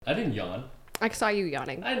I didn't yawn. I saw you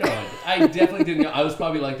yawning. I know. I definitely didn't yawn. I was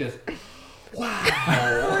probably like this.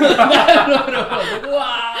 Wow. No.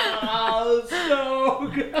 Wow. So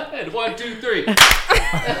good. 1, 2, 3.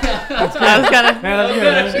 I was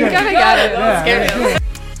gonna. She kind of got it. That scared me.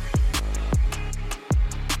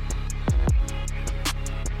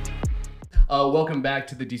 Welcome back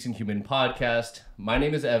to the Decent Human Podcast. My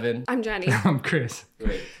name is Evan. I'm Jenny. I'm Chris.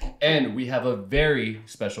 Great. And we have a very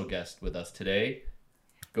special guest with us today.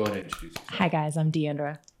 Go ahead and introduce yourself. Hi guys, I'm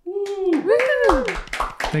DEANDRA. Woo!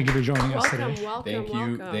 Thank you for joining us today. Welcome. Thank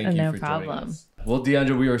you No for joining problem. us. Well,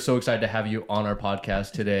 DeAndra, we are so excited to have you on our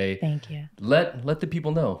podcast today. Thank you. Let the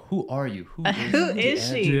people know, who are you? Who is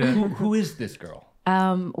she? Yeah. Who is this girl?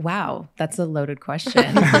 Wow, that's a loaded question.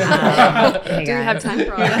 Hey Do we have guys. time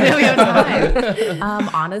for all Do that? we have time?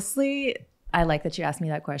 Honestly, I like that you asked me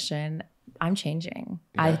that question. I'm changing.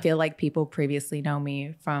 Yeah. I feel like people previously know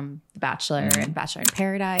me from The Bachelor and Bachelor in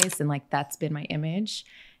Paradise, and like that's been my image,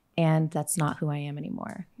 and that's not who I am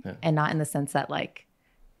anymore. Yeah. And not in the sense that like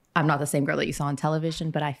I'm not the same girl that you saw on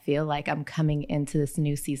television, but I feel like I'm coming into this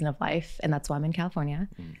new season of life, and that's why I'm in California.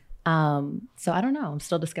 So I don't know. I'm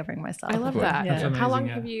still discovering myself. I love Cool. that. Yeah. That's How long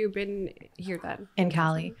amazing, have you been here then? In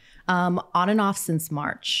Cali, on and off since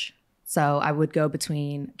March. So I would go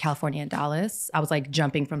between California and Dallas. I was like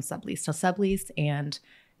jumping from sublease to sublease, and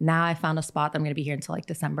now I found a spot that I'm going to be here until like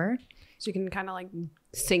December. So you can kind of like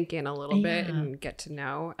sink in a little bit Yeah. and get to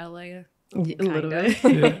know LA. A little bit.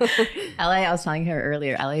 LA, I was telling her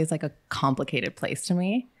earlier, LA is like a complicated place to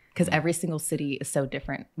me because every single city is so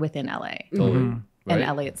different within LA Totally. Right?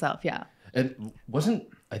 and LA itself. Yeah. And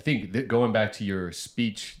I think that going back to your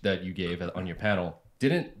speech that you gave on your panel,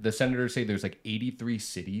 didn't the senator say there's like 83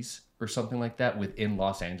 cities or something like that within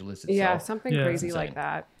Los Angeles itself? Yeah, something Yeah. crazy Insane. like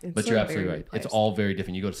that. It's But a you're very absolutely big right. place. It's all very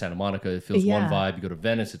different. You go to Santa Monica, it feels one Yeah. vibe. You go to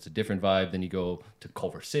Venice, it's a different vibe. Then you go to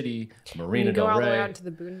Culver City, When Marina you go del all the way Rey. out to the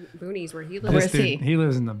boonies where he Where lives. is This he? dude, he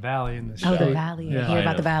lives in the valley in the Oh, state. the valley. Yeah. Hear I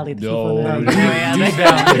about the know. valley. The No, people deep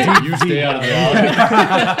that You stay out of the valley.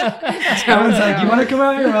 Everyone's like, you want to come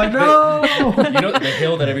out here? We're like, no. You know the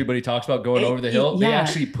hill that everybody talks about going over the hill? They yeah.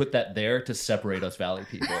 actually put that there to separate us valley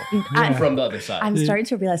people I- from the other side. I'm starting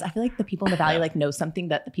to realize I feel like the people in the valley like know something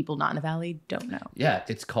that the people not in the valley don't know. Yeah,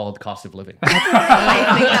 it's called cost of living.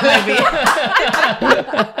 I think that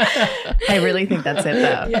might be. I really think that's it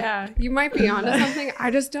though. Yeah, you might be onto something.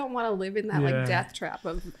 I just don't want to live in that Yeah. like death trap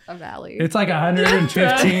of a valley. It's like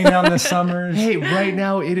 115 on the summers. Hey, right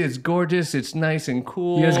now it is gorgeous. It's nice and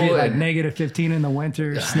cool. You guys get like and negative 15 in the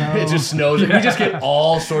winter, snow. it just snows. We just get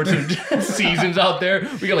all sorts of seasons out there.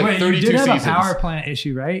 We got like Wait, 32 you did have seasons. a power plant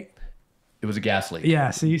issue, right? It was a gas leak. Yeah.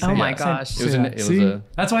 So you said, Oh my yeah, gosh. It was yeah. it was See? a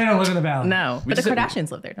That's why you don't live in the valley. No, but the just- Kardashians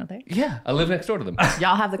live there, don't they? yeah. I live next door to them.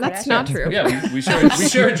 Y'all have the Kardashians. That's not true. Yeah, we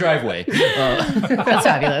share a driveway. That's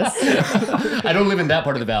fabulous. I don't live in that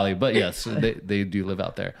part of the valley, but yes, they do live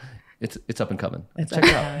out there. It's up and coming. Check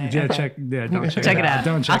it out. Yeah, don't check, Check it out.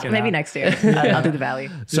 Don't check it Maybe out. next year. I'll do the valley.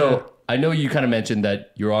 So I know you kind of mentioned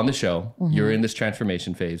that you're on the show. You're in this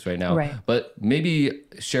transformation phase right now. Right. But maybe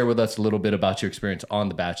share with us a little bit about your experience on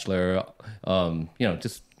The Bachelor.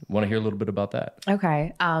 Just want to hear a little bit about that.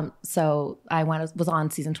 Okay. So I was on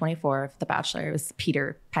season 24 of The Bachelor. It was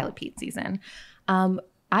Pilot Pete season.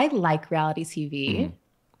 I like reality TV.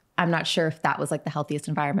 I'm not sure if that was like the healthiest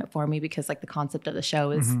environment for me because like the concept of the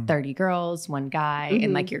show is 30 girls, one guy,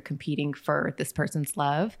 and like you're competing for this person's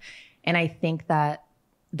love. And I think that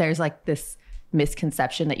there's like this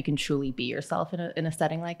misconception that you can truly be yourself in a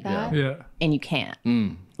setting like that. Yeah. And you can't.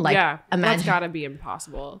 Like yeah, that's imagine got to be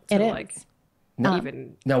impossible to It is. like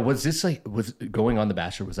even. Now, was going on The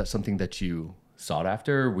Bachelor, was that something that you sought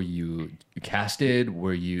after? Were you casted?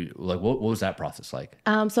 Were you like, what was that process like?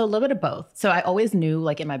 So a little bit of both. So I always knew,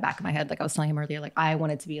 like in my back of my head, like I was telling him earlier, like I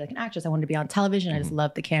wanted to be like an actress. I wanted to be on television. I just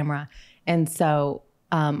loved the camera. And so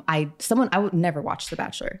I would never watch The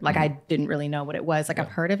Bachelor. Like I didn't really know what it was. Like I've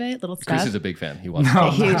heard of it, little stuff. Chris is a big fan. He wants A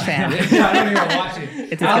huge fan. I don't even watch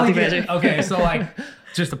it. It's a I only guilty get- pleasure. okay, so like,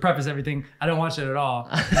 just to preface everything, I don't watch it at all.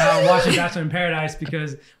 Now I'm watching Bachelor in Paradise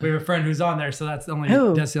because we have a friend who's on there, so that's the only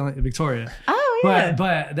Victoria. Oh yeah.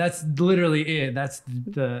 But that's literally it. That's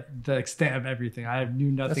the extent of everything. I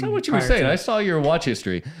knew nothing. That's not what you were prior saying. to I it. saw your watch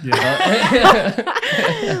history. Yeah.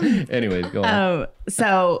 Anyways, go on.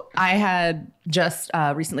 So I had just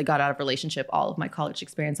recently got out of a relationship, all of my college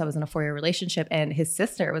experience. I was in a 4-year relationship, and his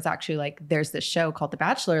sister was actually like, there's this show called The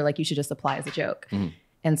Bachelor, like you should just apply as a joke.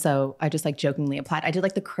 And so I just like jokingly applied. I did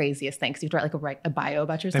like the craziest thing because you have to write a bio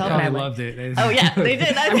about They yourself. probably and I loved it. Oh yeah, they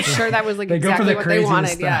did. I'm sure that was like They go for exactly the what they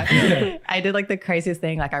wanted. craziest Yeah. stuff. Yeah. I did like the craziest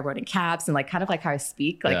thing. Like I wrote in caps and like kind of like how I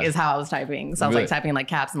speak, like Yeah. is how I was typing. So I was Really? like typing in like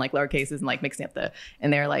caps and like lower cases and like mixing up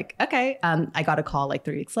and they're like, okay. I got a call like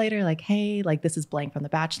 3 weeks later, like, hey, like this is blank from The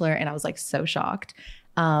Bachelor. And I was like so shocked.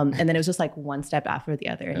 And then it was just like one step after the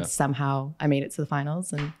other. And somehow I made it to the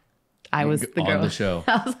finals and I was the girl on the show.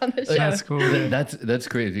 I was on the show. That's cool. That's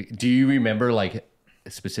crazy. Do you remember like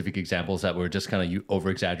specific examples that were just kind of you over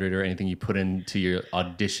exaggerated or anything you put into your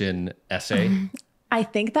audition essay? I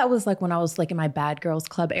think that was like when I was like in my Bad Girls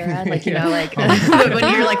Club era, like, you know, like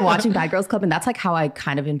when you're like watching Bad Girls Club, and that's like how I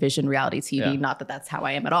kind of envision reality TV. Yeah. Not that that's how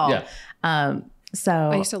I am at all. Yeah. So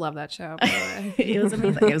I used to love that show, by the way. it was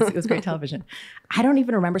amazing. It was great television. I don't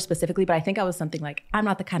even remember specifically, but I think I was something like, I'm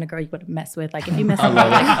not the kind of girl you would mess with. Like if you mess with me,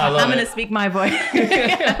 like, I'm going to speak my voice.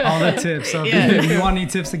 All the tips. So if you want any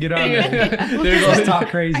tips to get on there, just talk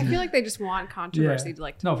crazy. I feel like they just want controversy to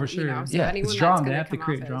like, No, for sure. You know, so Yeah. anyone It's drama. that's They gonna have to come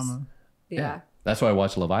create off drama. Yeah. That's why I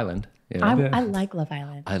watch Love Island. You know? I like Love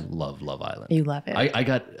Island. I love Love Island. You love it. I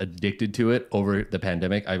got addicted to it over the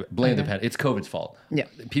pandemic. I blame the pandemic. It's COVID's fault. Yeah.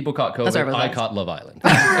 People caught That's what COVID. everyone I says. caught Love Island.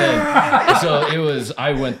 And so it was,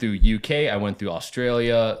 I went through UK. I went through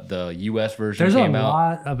Australia. The US version There's a came out.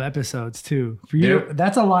 lot of episodes too. For you,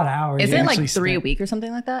 that's a lot of hours. Isn't you it like actually 3 a spent. week or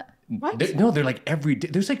something like that? No, they're like every day.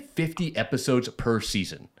 There's like 50 episodes per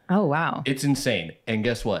season. Oh, wow. It's insane. And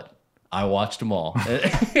guess what? I watched them all.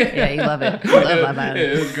 Yeah, you love it. You love Love Island.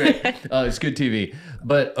 It was great. It's good TV.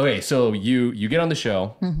 But okay, so you get on the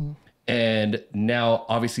show, and now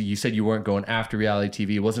obviously you said you weren't going after reality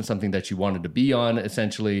TV. It wasn't something that you wanted to be on,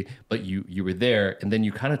 essentially, but you were there, and then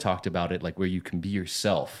you kind of talked about it, like where you can be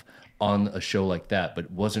yourself on a show like that,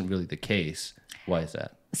 but wasn't really the case. Why is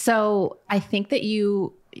that? So I think that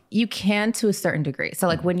you can to a certain degree. So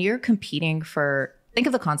like when you're competing for, think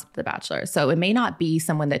of the concept of The Bachelor. So it may not be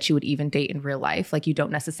someone that you would even date in real life. Like you don't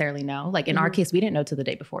necessarily know. Like in our case, we didn't know till the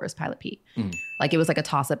day before it was Pilot Pete. Like it was like a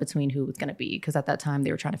toss up between who it was going to be. Because at that time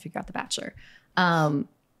they were trying to figure out The Bachelor.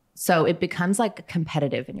 So it becomes like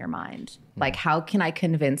competitive in your mind. Like how can I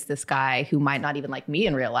convince this guy who might not even like me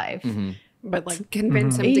in real life? But like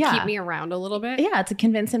convince him to Yeah. keep me around a little bit. Yeah, to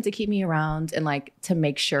convince him to keep me around and like to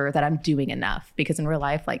make sure that I'm doing enough. Because in real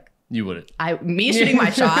life, like You wouldn't. me shooting my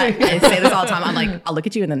shot, I say this all the time. I'm like, I'll look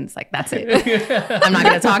at you and then it's like, that's it. I'm not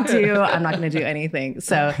going to talk to you. I'm not going to do anything.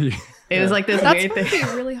 So it was like this That's weird going to thing.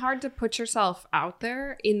 be really hard to put yourself out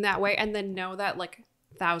there in that way and then know that like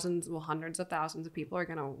hundreds of thousands of people are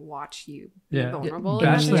going to watch you be vulnerable. in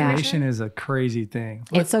that Bachelor situation. Nation is a crazy thing.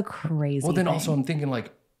 It's a crazy Well, then thing. also I'm thinking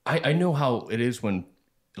like, I know how it is when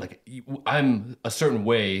like I'm a certain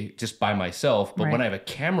way just by myself, but when Right. I have a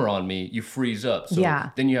camera on me, you freeze up. So Yeah.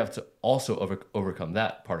 then you have to also overcome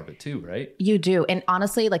that part of it too, right? You do. And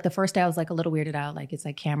honestly, like the first day I was like a little weirded out, like it's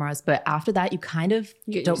like cameras. But after that, you kind of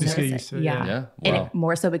get don't used to notice it. it. Just get used to it, Yeah. Yeah? And Wow. it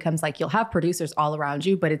more so becomes like you'll have producers all around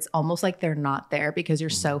you, but it's almost like they're not there because you're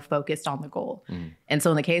so focused on the goal. And so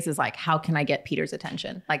in the case is like, how can I get Peter's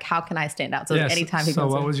attention? Like, how can I stand out? So Yeah, anytime he so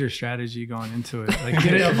goes what in- was your strategy going into it? Like,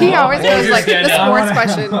 get it He always What was goes your like the standout? sports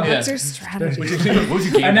question. Yeah. What's your strategy? What's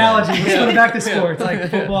your game analogy. plan? Let's put it back to sports, like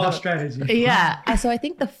football strategy. Yeah. So I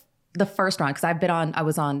think the first round, because I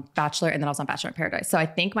was on Bachelor and then I was on Bachelor in Paradise. So I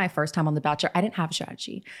think my first time on The Bachelor, I didn't have a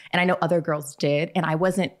strategy. And I know other girls did. And I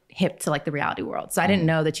wasn't hip to like the reality world. So I didn't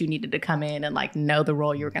know that you needed to come in and like know the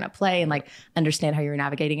role you were going to play and like understand how you were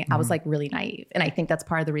navigating it. I was like really naive. And I think that's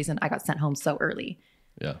part of the reason I got sent home so early.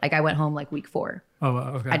 Yeah. Like I went home like week 4. Oh,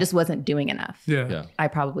 wow, okay. I just wasn't doing enough. yeah. I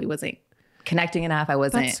probably wasn't connecting enough. I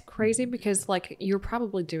wasn't. That's crazy because like you're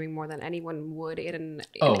probably doing more than anyone would in an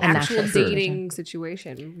Oh, actual for sure. dating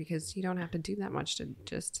situation because you don't have to do that much to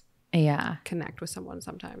just Yeah. connect with someone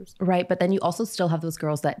sometimes. Right. But then you also still have those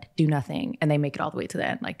girls that do nothing and they make it all the way to the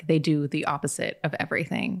end. Like they do the opposite of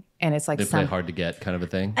everything. And it's like They play hard to get kind of a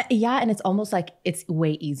thing. Yeah, and it's almost like it's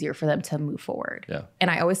way easier for them to move forward. Yeah. And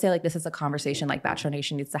I always say like this is a conversation like Bachelor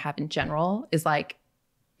Nation needs to have in general is like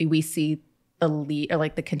we see the lead or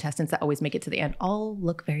like the contestants that always make it to the end all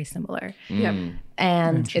look very similar. Yep.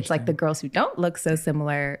 And it's like the girls who don't look so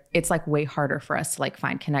similar, it's like way harder for us to like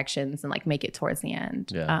find connections and like make it towards the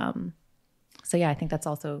end. Yeah. So yeah, I think that's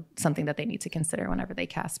also something that they need to consider whenever they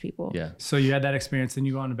cast people. Yeah. So you had that experience, then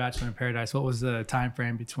you go on to Bachelor in Paradise. What was the time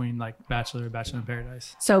frame between like Bachelor and Bachelor in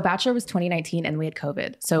Paradise? So Bachelor was 2019 and we had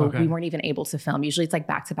COVID. So Okay. we weren't even able to film. Usually it's like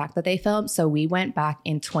back to back that they film. So we went back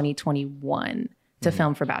in 2021 to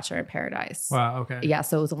film for Bachelor in Paradise. Wow, okay. Yeah,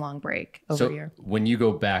 so it was a long break over a So year. when you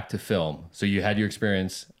go back to film, so you had your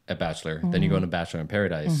experience at Bachelor, then you go into Bachelor in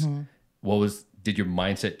Paradise. What was did your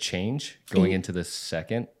mindset change going into the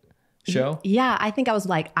second show? Yeah, I think I was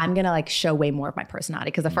like, I'm gonna like show way more of my personality,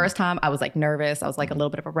 because the first time I was like nervous, I was like a little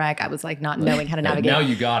bit of a wreck, I was like not knowing how to navigate. Now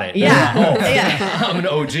you got it. Yeah. Yeah. I'm an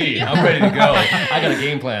OG. I'm ready to go. I got a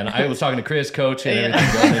game plan. I was talking to Chris, coach, and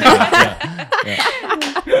everything going into it.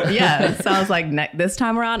 Yeah. So I was like, this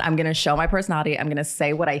time around, I'm gonna show my personality. I'm gonna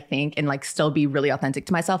say what I think and like still be really authentic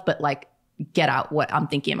to myself, but like get out what I'm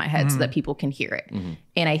thinking in my head so that people can hear it.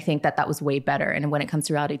 And I think that was way better. And when it comes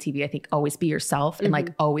to reality TV, I think always be yourself and like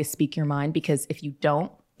always speak your mind, because if you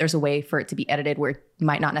don't, there's a way for it to be edited where it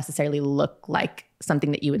might not necessarily look like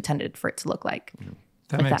something that you intended for it to look like.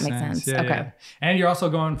 That makes sense. Yeah, okay. Yeah. And you're also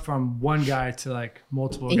going from one guy to like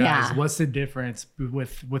multiple guys. Yeah. What's the difference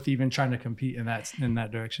with even trying to compete in that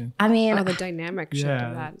direction? I mean, the dynamic shift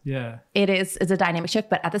of that. Yeah. it's a dynamic shift,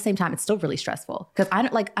 but at the same time, it's still really stressful, because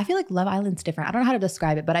I feel like Love Island's different. I don't know how to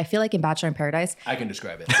describe it, but I feel like in Bachelor in Paradise, I can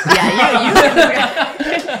describe it.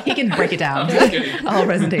 Yeah, he can break it down. A whole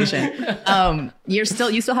presentation. You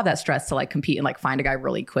still have that stress to like compete and like find a guy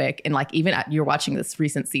really quick, and like even you're watching this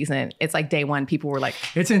recent season, it's like day one, people were like,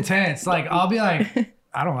 it's intense. Like I'll be like,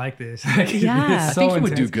 I don't like this. Like, yeah, it's so I think you intense.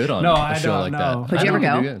 would do good on a show like that. Would you ever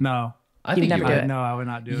go? No. I think you would. No, I would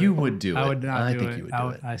not do it. You would do it. I would not do it. I think you would do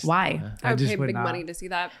it. Why? I would pay would big not. money to see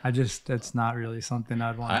that. That's not really something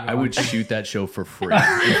I'd want to I would shoot that show for free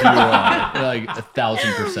if you were on it. Like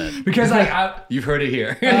 1,000%. Because like you've heard it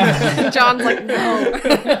here. John's like, no.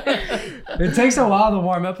 It takes a while to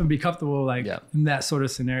warm up and be comfortable like in that sort of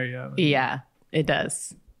scenario. Yeah, it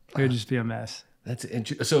does. It would just be a mess. That's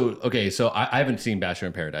interesting. So, okay, so I haven't seen Bachelor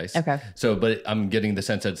in Paradise. Okay. So, but I'm getting the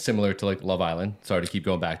sense that it's similar to like Love Island. Sorry to keep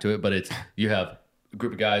going back to it, but you have a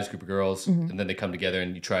group of guys, group of girls, and then they come together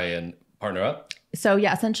and you try and partner up. So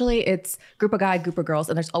yeah, essentially it's group of guys, group of girls,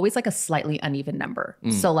 and there's always like a slightly uneven number.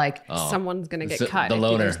 So like someone's gonna get So cut the if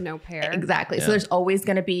loner. there's no pair. exactly. So there's always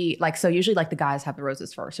going to be like, so usually like the guys have the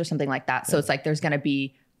roses first or something like that. So it's like there's going to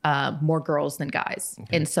be more girls than guys.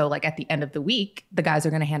 And so like at the end of the week, the guys are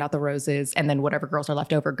going to hand out the roses, and then whatever girls are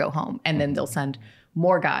left over go home, and then they'll send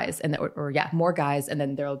more guys, and more guys, and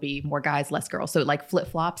then there'll be more guys, less girls. So it like flip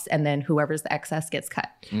flops, and then whoever's the excess gets cut.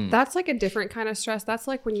 That's like a different kind of stress. That's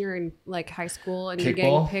like when you're in like high school and you're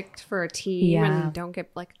Kickball? getting picked for a team and don't get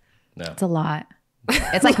like. No. It's a lot.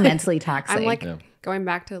 It's like mentally taxing. I'm like going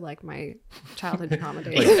back to like my childhood trauma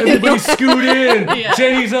days. Like, everybody scoot in.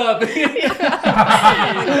 Jenny's up. So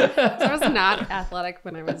I was not athletic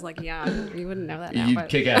when I was like young. You wouldn't know that now. You But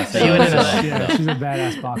kick ass. Yeah, she's a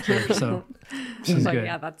badass boxer, so she's but good.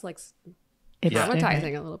 yeah, that's like it's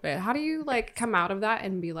traumatizing a little bit. How do you like come out of that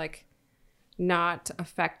and be like not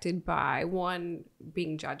affected by one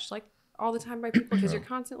being judged like all the time by people, because you're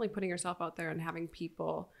constantly putting yourself out there and having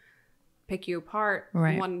people pick you apart,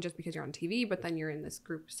 one just because you're on TV, but then you're in this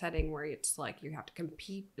group setting where it's like you have to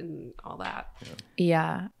compete and all that.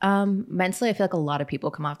 Yeah. Mentally, I feel like a lot of people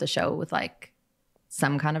come off the show with like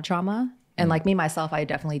some kind of trauma. And like me, myself, I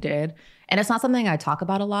definitely did. And it's not something I talk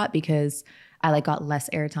about a lot because I like got less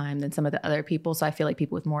airtime than some of the other people. So I feel like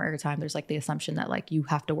people with more airtime, there's like the assumption that like you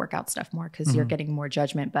have to work out stuff more because you're getting more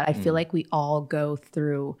judgment. But I feel like we all go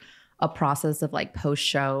through a process of like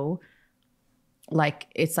post-show. Like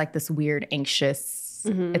it's like this weird anxious,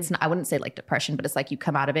 it's not, I wouldn't say like depression, but it's like you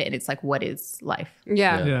come out of it and it's like, what is life?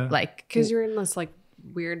 Yeah. Like, because you're in this like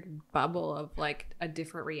weird bubble of like a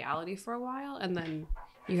different reality for a while, and then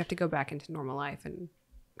you have to go back into normal life and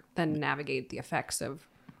then navigate the effects of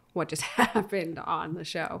what just happened on the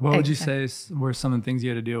show. What would you say were some of the things you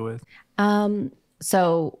had to deal with?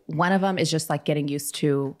 So one of them is just like getting used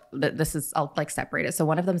to this is, I'll like separate it. So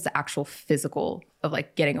one of them is the actual physical of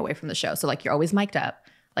like getting away from the show. So like you're always mic'd up,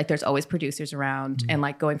 like there's always producers around, and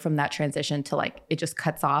like going from that transition to like it just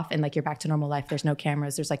cuts off and like you're back to normal life. There's no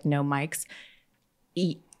cameras, there's like no mics.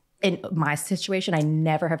 In my situation, I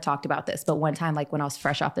never have talked about this, but one time, like when I was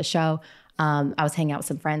fresh off the show, I was hanging out with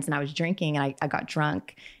some friends and I was drinking and I got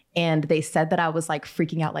drunk. And they said that I was like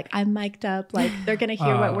freaking out, like I'm mic'd up, like they're gonna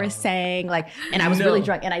hear what we're saying, like. And I was really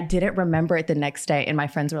drunk, and I didn't remember it the next day. And my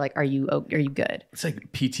friends were like, "Are you good?" It's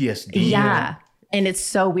like PTSD. Yeah. And it's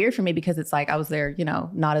so weird for me because it's like I was there, you know,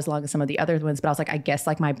 not as long as some of the other ones, but I was like, I guess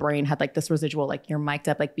like my brain had like this residual, like you're mic'd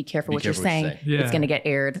up, like be careful what you're saying. Yeah. It's gonna get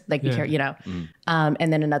aired, like be careful, you know.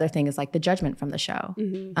 And then another thing is like the judgment from the show.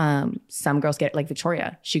 Some girls get like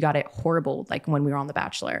Victoria, she got it horrible, like when we were on The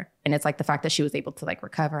Bachelor, and it's like the fact that she was able to like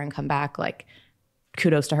recover and come back, like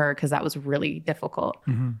kudos to her because that was really difficult.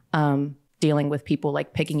 Dealing with people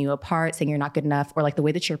like picking you apart, saying you're not good enough, or like the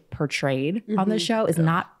way that you're portrayed on the show is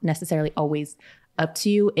not necessarily always up to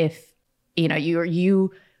you. If you know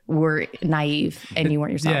you were naive and you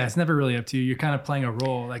weren't yourself. Yeah, it's never really up to you. You're kind of playing a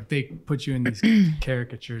role. Like they put you in these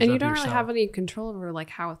caricatures. And you of don't yourself. really have any control over like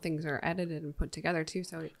how things are edited and put together too.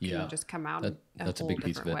 So it Yeah. can just come out That's a whole big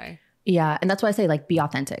piece of different it. way. Yeah. And that's why I say like be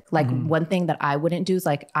authentic. Like one thing that I wouldn't do is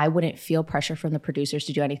like I wouldn't feel pressure from the producers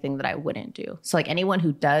to do anything that I wouldn't do. So like anyone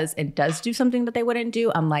who does do something that they wouldn't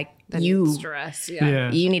do, I'm like, Then you stress.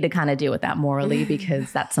 you need to kind of deal with that morally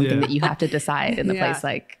because that's something Yeah. that you have to decide in the Yeah. place.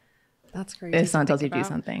 Like That's crazy. if to someone tells you think to do about.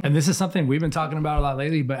 something. And this is something we've been talking about a lot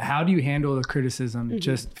lately, but how do you handle the criticism,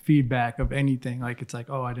 just feedback of anything? Like it's like,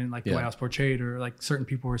 oh, I didn't like the way I was portrayed, or like certain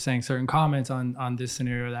people were saying certain comments on this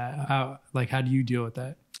scenario that how do you deal with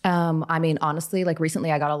that? I mean, honestly, like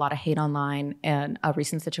recently I got a lot of hate online and a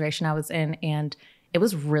recent situation I was in, and it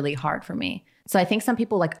was really hard for me. So I think some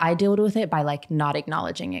people like I deal with it by like not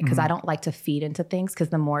acknowledging it because I don't like to feed into things because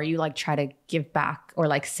the more you like try to give back or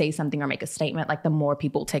like say something or make a statement, like the more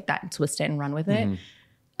people take that and twist it and run with it.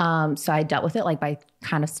 So I dealt with it like by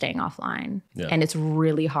kind of staying offline. Yeah. And it's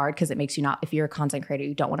really hard because it makes you not, if you're a content creator,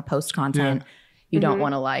 you don't want to post content. You don't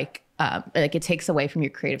want to like it takes away from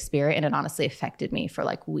your creative spirit. And it honestly affected me for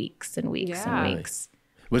like weeks and weeks Yeah. and weeks.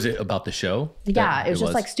 Was it about the show? Yeah, it was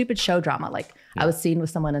just like stupid show drama. Like I was seen with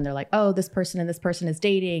someone and they're like, oh, this person and this person is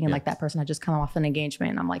dating. And like that person had just come off an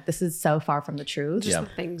engagement. And I'm like, this is so far from the truth. Just the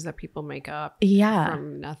things that people make up Yeah.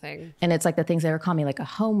 from nothing. And it's like the things they were calling me like a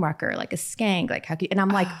home wrecker, like a skank, like how could you, and I'm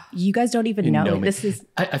like, you guys don't even know. me. This is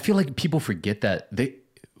I feel like people forget that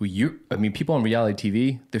people on reality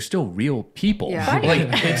TV, they're still real people. Yeah. Right.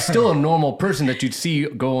 Like it's still a normal person that you'd see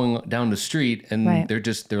going down the street and Right.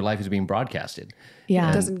 their life is being broadcasted. yeah.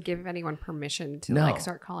 It doesn't give anyone permission to No. like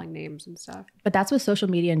start calling names and stuff. But that's with social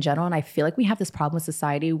media in general. And I feel like we have this problem with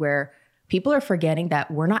society where people are forgetting that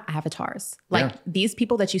we're not avatars. Like these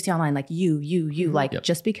people that you see online, like you, like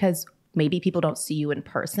just because maybe people don't see you in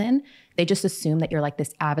person, they just assume that you're like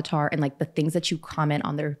this avatar and like the things that you comment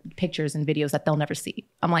on their pictures and videos that they'll never see.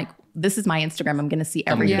 I'm like, this is my Instagram. I'm going to see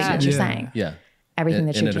everything that you're saying. Yeah. Everything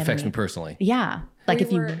that and you're it affects me generating. personally. Yeah. Like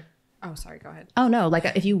if you... Oh, sorry, go ahead. Oh no, like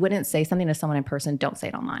if you wouldn't say something to someone in person, don't say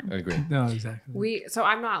it online. I agree. No, exactly. So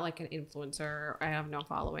I'm not like an influencer. I have no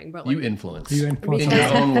following, but like You influence. You influence in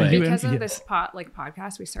your own way. because of this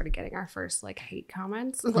podcast, we started getting our first like hate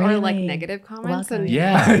comments or like Really? negative comments. Welcome. And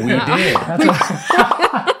Yeah, we did.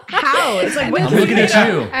 How? It's like, I'm looking at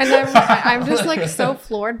you. And I'm just like so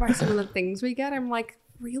floored by some of the things we get. I'm like,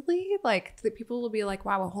 really? Like the people will be like,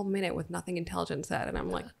 wow, a whole minute with nothing intelligent said. And I'm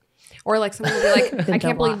like, or like someone will be like, I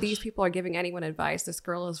can't believe these people are giving anyone advice. This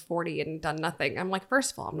girl is 40 and done nothing. I'm like,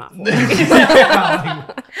 first of all, I'm not 40.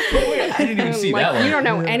 I didn't even see like, that one. you don't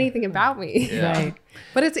know anything about me. Yeah. Right.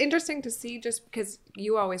 But it's interesting to see just because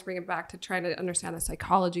you always bring it back to trying to understand the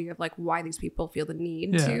psychology of like why these people feel the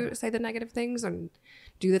need to say the negative things and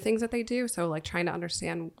do the things that they do. So like trying to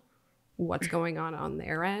understand what's going on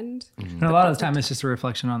their end. And a lot of the time, it's just a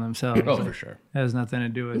reflection on themselves. Oh, for sure. It has nothing to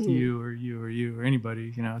do with you or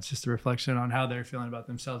anybody. You know, it's just a reflection on how they're feeling about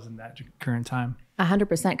themselves in that current time.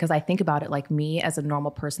 100%. Because I think about it like me as a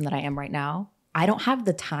normal person that I am right now. I don't have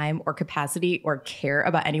the time or capacity or care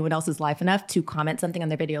about anyone else's life enough to comment something on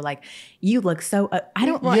their video like, you look so... I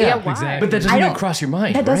don't... Why? exactly. But that doesn't even cross your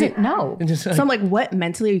mind, That right? doesn't... No. And just like- So I'm like, what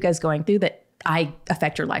mentally are you guys going through that I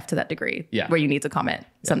affect your life to that degree? Yeah. Where you need to comment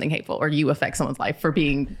something hateful or you affect someone's life for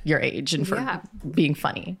being your age and for being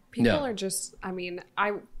funny. People are just, I mean,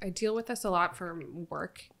 I deal with this a lot from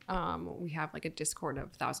work. We have like a Discord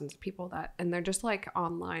of thousands of people and they're just like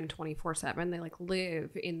online 24/7. They like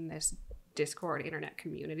live in this Discord internet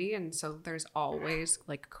community. And so there's always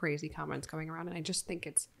like crazy comments going around. And I just think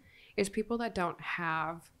it's people that don't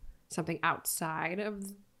have something outside of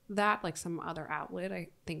that, like some other outlet. I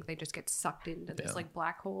think they just get sucked into this like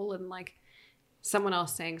black hole, and like someone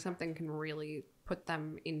else saying something can really put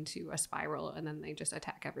them into a spiral, and then they just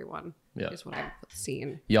attack everyone. Is what I've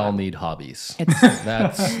seen. Y'all need hobbies.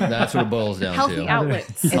 That's what it boils down Healthy to.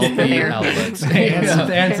 outlets. Healthy outlets. And some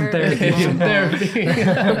therapy. Some therapy.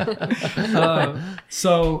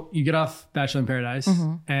 So you get off Bachelor in Paradise,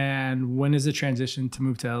 and when is the transition to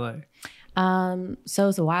move to LA? So it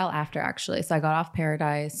was a while after actually. So I got off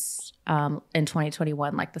Paradise in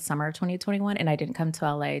 2021, like the summer of 2021, and I didn't come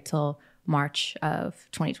to LA till March of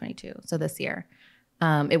 2022. So this year.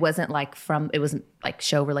 It wasn't like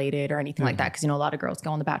show related or anything like that. Cause you know, a lot of girls go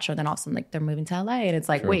on The Bachelor, then all of a sudden like they're moving to LA and it's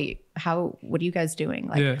like, wait, what are you guys doing?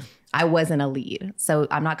 Like I wasn't a lead. So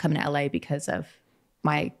I'm not coming to LA because of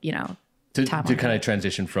my, to time. kind of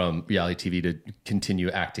transition from reality TV to continue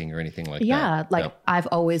acting or anything like that. Yeah, like I've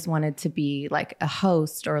always wanted to be like a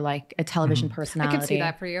host or like a television I personality. could see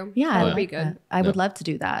that for you. Yeah, that I would be like good. that. I would love to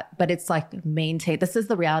do that, but it's like maintain. This is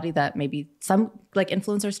the reality that maybe some like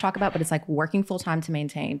influencers talk about, but it's like working full time to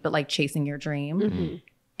maintain, but like chasing your dream.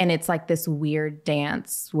 And it's like this weird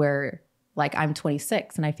dance where like I'm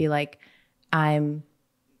 26 and I feel like I'm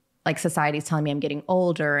like society's telling me I'm getting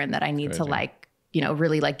older and that I need to like, you know,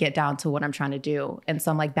 really like get down to what I'm trying to do. And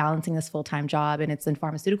so I'm like balancing this full-time job and it's in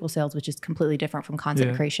pharmaceutical sales, which is completely different from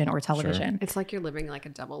content creation or television. It's like you're living like a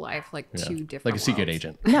double life, like two different like a secret worlds.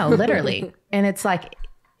 agent. No, literally. And it's like,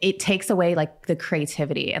 it takes away like the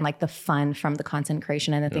creativity and like the fun from the content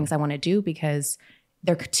creation and the things I want to do because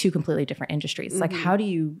they're two completely different industries. Like how do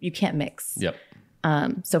you can't mix. Yep.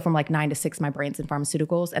 So from like 9 to 6, my brain's in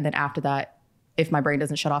pharmaceuticals. And then after that, if my brain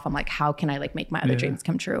doesn't shut off, I'm like, how can I like make my other dreams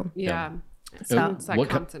come true? Yeah. So It's that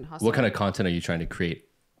constant hustle. What kind of content are you trying to create,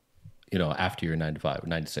 you know, after your 9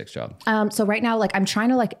 to 6 job? So right now, like I'm trying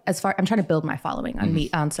to build my following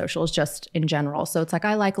on socials just in general. So it's like,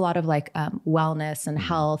 I like a lot of like wellness and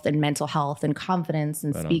health and mental health and confidence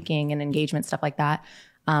and speaking and engagement, stuff like that.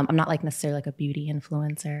 I'm not like necessarily like a beauty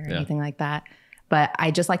influencer or anything like that, but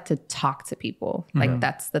I just like to talk to people. Like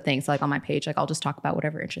that's the thing. So like on my page, like I'll just talk about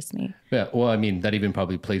whatever interests me. Yeah. Well, I mean, that even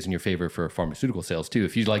probably plays in your favor for pharmaceutical sales too.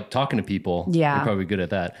 If you like talking to people, you're probably good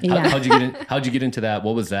at that. How'd you get into that?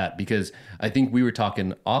 What was that? Because I think we were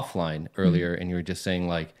talking offline earlier and you were just saying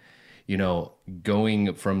like, you know,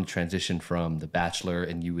 going from transition from The Bachelor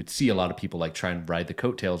and you would see a lot of people like try and ride the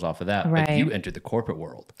coattails off of that. But you entered the corporate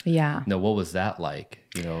world. Yeah. Now, what was that like?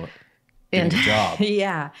 You know, getting a job.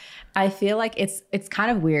 Yeah. I feel like it's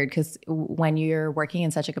kind of weird because when you're working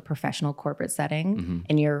in such like a professional corporate setting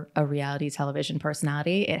and you're a reality television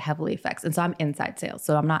personality, it heavily affects. And so I'm inside sales.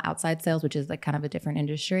 So I'm not outside sales, which is like kind of a different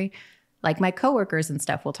industry. Like my coworkers and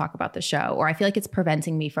stuff will talk about the show, or I feel like it's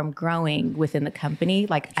preventing me from growing within the company.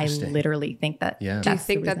 Like I literally think that. Yeah. Do you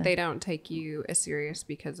think that they don't take you as serious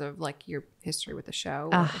because of like your history with the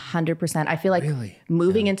show? 100%. I feel like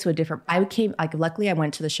moving into a different, luckily I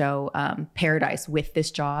went to the show Paradise with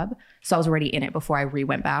this job. So I was already in it before I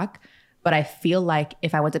went back. But I feel like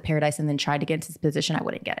if I went to Paradise and then tried to get into this position, I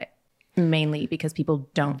wouldn't get it. Mainly because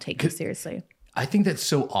people don't take you seriously. I think that's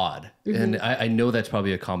so odd. And I know that's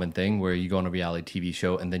probably a common thing where you go on a reality TV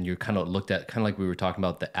show and then you're kind of looked at, kind of like we were talking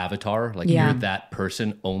about the avatar, like you're that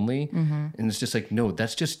person only. And it's just like, no,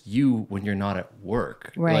 that's just you when you're not at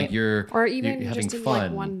work. Right. Like you're even having just in fun.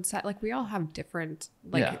 like one set, like we all have different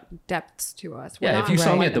like depths to us. We're If you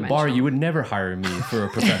saw me at the bar, you would never hire me for a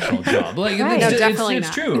professional job. Like it's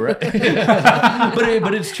true, right?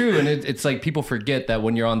 but it's true. And it's like people forget that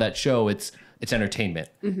when you're on that show, it's entertainment.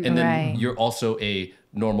 And then you're also a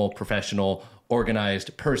normal, professional,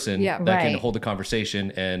 organized person that can hold a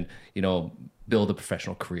conversation and, you know, build a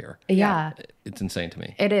professional career. Yeah. It's insane to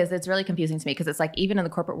me. It is. It's really confusing to me because it's like even in the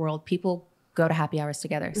corporate world, people go to happy hours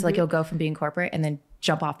together. So like you'll go from being corporate and then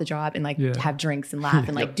jump off the job and like have drinks and laugh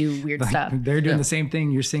and like do weird stuff. They're doing the same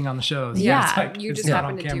thing you're seeing on the shows. Yeah. It's like, you just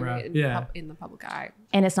happen to do it in the public eye.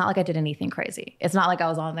 And it's not like I did anything crazy. It's not like I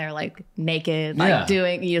was on there like naked, like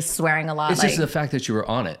just swearing a lot. It's just the fact that you were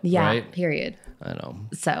on it, right? Period. I know.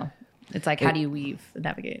 So it's like, how do you weave and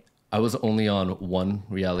navigate? I was only on one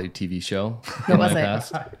reality TV show What in was my it?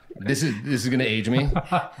 past. This is going to age me.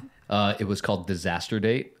 It was called Disaster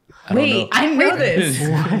Date. I I know this.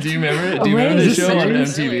 Do you remember it? Do you remember the show on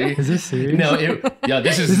MTV? Is this serious? No,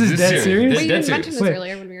 this is dead serious? Well, you Dead didn't mention this Wait.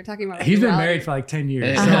 earlier when we were talking about He's been reality. married for like 10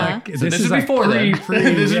 years. So, So, like, so this is like before then.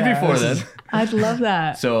 This is yeah, before this then. is- I'd love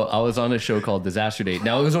that. So I was on a show called Disaster Date.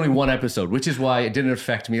 Now it was only one episode, which is why it didn't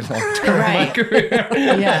affect me long term in my career.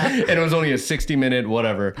 And it was only a 60-minute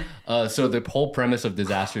whatever. So the whole premise of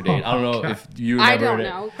Disaster Date, I don't know if you remember I don't it.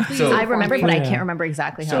 know. Please So I remember, but I Yeah. can't remember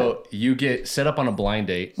exactly how. So you get set up on a blind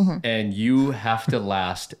date and you have to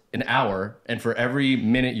last an hour. And for every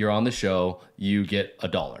minute you're on the show, you get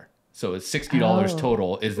 $1. So it's $60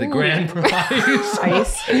 total is the grand prize. Are you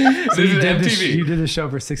This is MTV. You did the show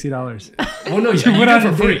for $60. Well, no, you went do on it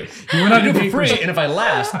a for free. date. You went on do a it date for for free, and if I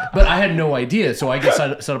last, but I had no idea, so I get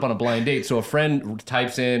set up on a blind date. So a friend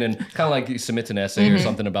types in and kind of like submits an essay or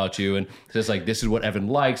something about you, and says like, "This is what Evan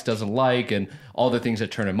likes, doesn't like, and all the things that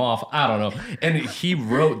turn him off." I don't know. And he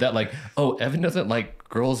wrote that like, "Oh, Evan doesn't like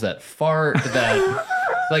girls that fart, that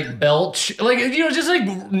like belch, like, just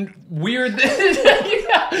like weird.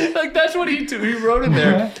 Yeah, like that's what he wrote in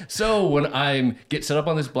there. So when I get set up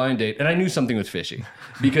on this blind date, and I knew something was fishy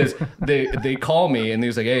because they call me and he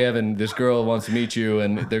was like, hey Evan, this girl wants to meet you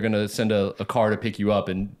and they're gonna send a car to pick you up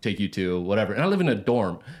and take you to whatever. And I live in a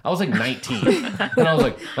dorm. I was like 19, and I was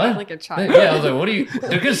like, what? Like a child. Yeah, I was like, what are you?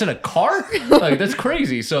 They're gonna send a car? Like that's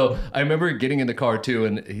crazy. So I remember getting in the car too,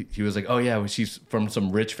 and he was like, oh yeah, well, she's from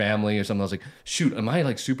some rich family or something. I was like, shoot, am I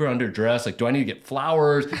like super underdressed? Like, do I need to get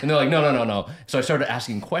flowers? And they're like, no. So I started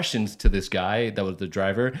asking questions to this guy that was the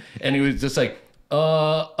driver, and he was just like,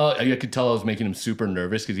 I could tell I was making him super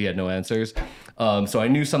nervous because he had no answers. So I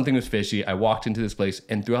knew something was fishy. I walked into this place,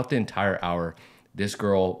 and throughout the entire hour, this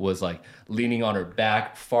girl was like leaning on her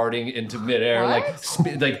back, farting into midair,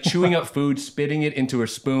 like chewing up food, spitting it into her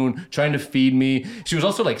spoon, trying to feed me. She was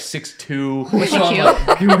also like 6'2". Was she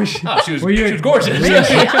cute? She was gorgeous. You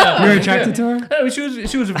were attracted to her? Yeah,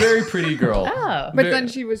 she was a very pretty girl. Oh. But then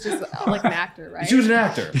she was just like an actor, right? She was an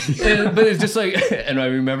actor. But it's just like, and I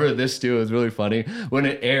remember this too, it was really funny. When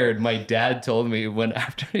it aired, my dad told me when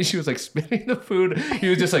after she was like spitting the food, he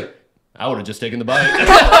was just like, I would have just taken the bite.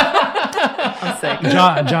 I'm sick.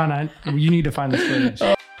 John, you need to find this footage.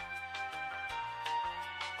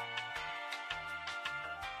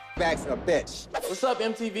 Back's a bitch. What's up,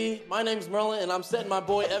 MTV? My name's Merlin, and I'm setting my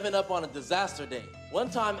boy Evan up on a disaster date. One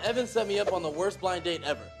time, Evan set me up on the worst blind date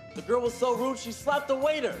ever. The girl was so rude, she slapped the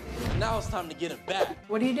waiter. Now it's time to get it back.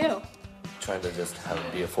 What do you do? Trying to just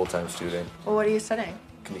be a full-time student. Well, what are you studying?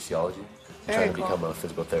 Kinesiology. Very Trying to cool. become a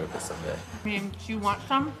physical therapist someday. I mean, do you want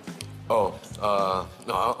some? Oh,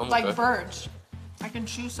 no, I'm Like okay. birds. I can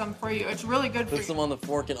choose some for you. It's really good for Put you. some on the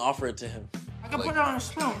fork and offer it to him. I can put it on a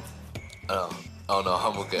spoon. Oh no,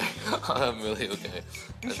 I'm okay. I'm really okay.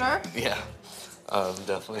 You sure? Yeah, I'm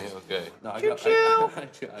definitely okay. No, I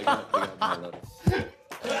got my level.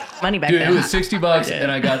 Money back Dude, then. it was $60,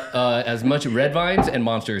 and I got as much red vines and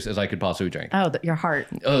monsters as I could possibly drink. Oh, your heart.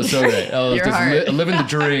 Oh, so great. I was Your just heart. living the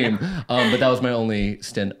dream. But that was my only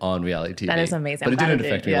stint on reality TV. That is amazing. But it I'm glad didn't it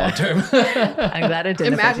affect did, me yeah. long term. I'm glad it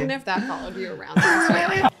didn't. Imagine if that followed you around.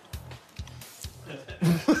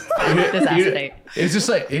 The Disaster date. It's just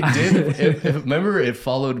like it did. Remember, it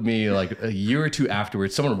followed me like a year or two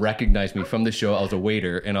afterwards. Someone recognized me from the show. I was a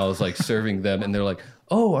waiter, and I was like serving them, and they're like,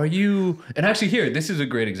 "Oh, are you?" And actually, here, this is a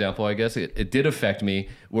great example. I guess it did affect me,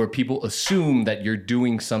 where people assume that you're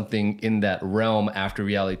doing something in that realm after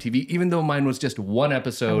reality TV, even though mine was just one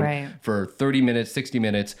episode Right. for 30 minutes, 60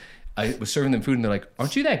 minutes. I was serving them food, and they're like,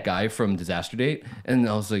 "Aren't you that guy from Disaster Date?" And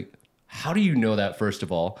I was like, "How do you know that?" First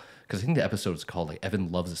of all. Because I think the episode was called like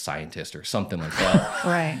Evan Loves a Scientist or something like that.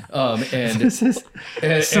 Right. And This is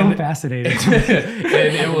so fascinating.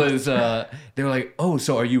 and it was they were like, "Oh,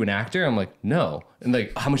 so are you an actor?" I'm like, "No." And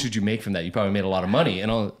like, "How much did you make from that? You probably made a lot of money." And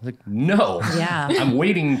I was like, "No, Yeah. I'm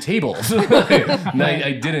waiting tables." And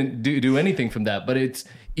I didn't do anything from that. But it's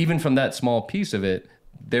even from that small piece of it,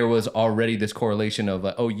 there was already this correlation of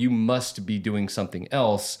oh, you must be doing something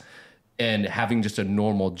else, and having just a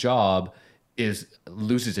normal job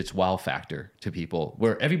loses its wow factor to people,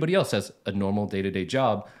 where everybody else has a normal day-to-day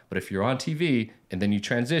job. But if you're on TV and then you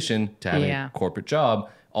transition to having a corporate job,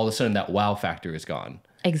 all of a sudden that wow factor is gone.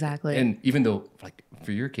 Exactly. And even though, like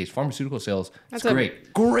for your case, pharmaceutical sales, That's it's a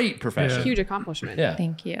great profession. huge accomplishment. Yeah.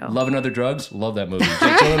 Thank you. Love and Other Drugs, love that movie. Jake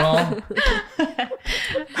Gyllenhaal,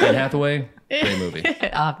 Anne Hathaway, great movie.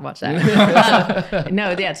 I'll have to watch that.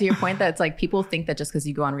 No, yeah, to your point that it's like people think that just because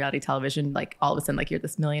you go on reality television, like all of a sudden, like you're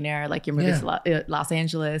this millionaire, like your movie's Los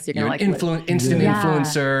Angeles, you're You're gonna an like instant Yeah.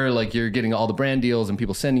 influencer, like you're getting all the brand deals and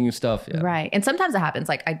people sending you stuff. Yeah. Right. And sometimes it happens.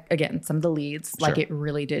 Like again, some of the leads, like Sure. it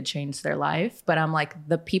really did change their life. But I'm like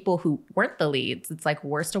the people who weren't the leads, it's like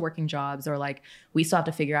we're still working jobs or like we still have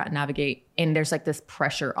to figure out and navigate. And there's like this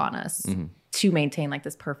pressure on us to maintain like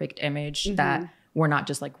this perfect image that we're not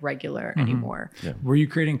just like regular anymore. Yeah. Were you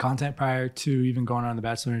creating content prior to even going on The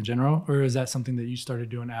Bachelor in general? Or is that something that you started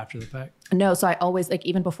doing after the fact? No, so I always like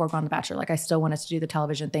even before going on The Bachelor, like I still wanted to do the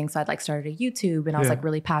television thing. So I'd like started a YouTube and I was like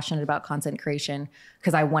really passionate about content creation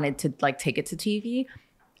because I wanted to like take it to TV.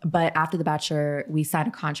 But after The Bachelor, we signed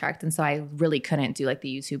a contract. And so I really couldn't do like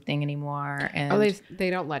the YouTube thing anymore. And They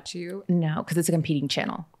don't let you. no, because it's a competing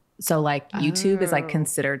channel. So like YouTube is like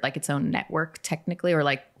considered like its own network technically or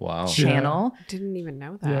like Wow. channel. Didn't even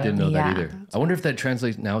know that. Didn't know Yeah. that either. I wonder if that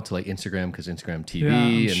translates now to like Instagram, because Instagram TV I'm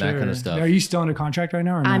and that sure. kind of stuff. Are you still under contract right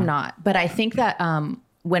now or I'm not, but I think that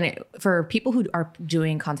for people who are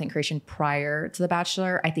doing content creation prior to The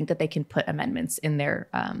Bachelor, I think that they can put amendments in their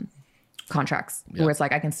contracts where it's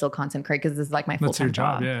like I can still content create because this is like my full-time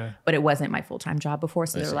job. Yeah. But it wasn't my full-time job before.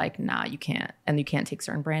 So I they're see. like, nah, you can't. And you can't take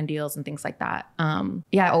certain brand deals and things like that. I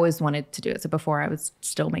always wanted to do it. So before I was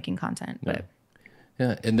still making content. But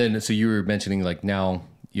Yeah. And then, so you were mentioning like now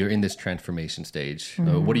you're in this transformation stage.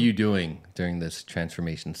 What are you doing during this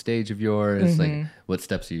transformation stage of yours? Like what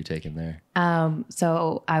steps are you taking there?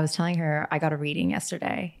 so I was telling her I got a reading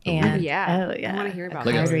yesterday. I want to hear about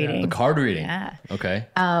Like that. reading. a card reading. Yeah. Okay.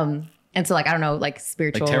 And so like, I don't know, like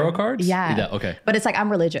spiritual. Like tarot cards? Yeah. Okay. But it's like,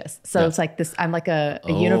 I'm religious. So it's like this, I'm like a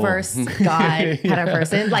universe, God kind of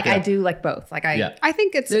person. Like I do like both. Like I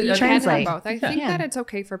think it's you can have translate. both. I think Yeah. that it's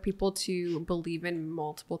okay for people to believe in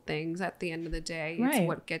multiple things at the end of the day. It's Right.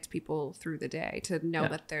 what gets people through the day to know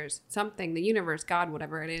that there's something, the universe, God,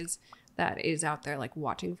 whatever it is, that is out there like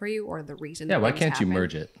watching for you or the reason. Yeah. that Why things can't you happen.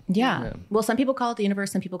 merge it? Yeah. Well, some people call it the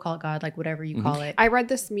universe, some people call it God, like whatever you call it. I read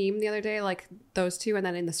this meme the other day, like those two, and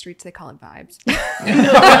then in the streets they call it vibes.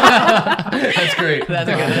 That's great.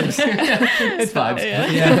 That's it's vibes.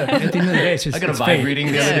 Yeah. At the end of the day, it's just I got a it's vibe fate.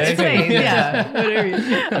 reading the other day. It's fate, yeah. Whatever.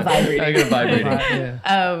 A vibe reading. I got a vibe reading.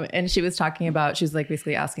 Yeah. And she was talking about, she was like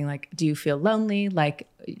basically asking like, do you feel lonely? Like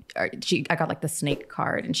I got like the snake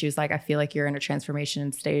card and she was like, I feel like you're in a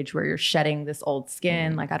transformation stage where you're shedding this old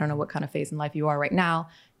skin. Like, I don't know what kind of phase in life you are right now.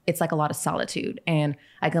 It's like a lot of solitude. And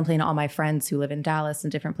I complain to all my friends who live in Dallas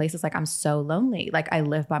and different places. Like, I'm so lonely. Like, I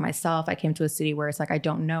live by myself. I came to a city where it's like, I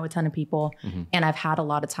don't know a ton of people and I've had a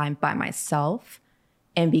lot of time by myself.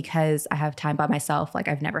 And because I have time by myself, like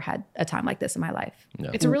I've never had a time like this in my life.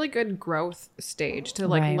 It's a really good growth stage to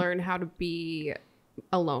like Right. learn how to be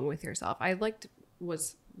alone with yourself. I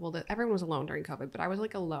everyone was alone during COVID, but I was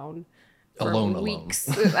like alone for weeks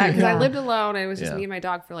because I lived alone. And it was just me and my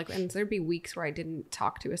dog for like, and there'd be weeks where I didn't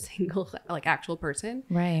talk to a single like actual person.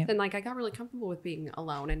 Right. And like I got really comfortable with being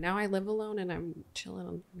alone, and now I live alone and I'm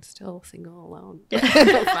chilling. I'm still single alone.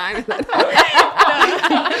 I'm fine with it.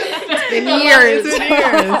 It's been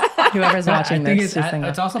years. Whoever's watching I think this, just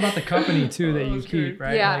it's also about the company too that you keep,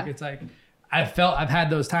 right? Yeah. Like it's like I've had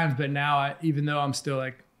those times, but now even though I'm still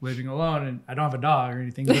like living alone and I don't have a dog or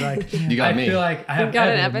anything, but like You got I me. feel like I have got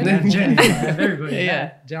an Evan, Evan? I have Jenny, I have everybody,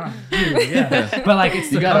 Yeah. John, you, yeah. But like it's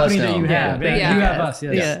the got us company that now. you have, Yeah. yeah. You have us,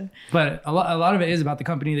 yes. Yeah. But a lot of it is about the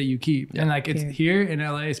company that you keep, and like it's here in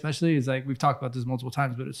LA, especially. It's like we've talked about this multiple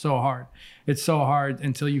times, but it's so hard. It's so hard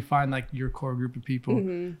until you find like your core group of people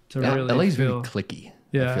to really LA's very feel. clicky.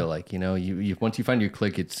 Yeah. I feel like, you once you find your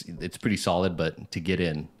clique, it's pretty solid, but to get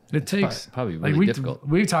in, It takes probably like really difficult.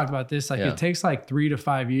 We've talked about this. Like Yeah. it takes like 3 to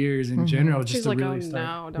 5 years in general just She's to like, really oh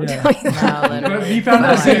start. no, don't Yeah. No, literally. But you found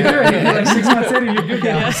out so you're good. Like 6 months in, and you're good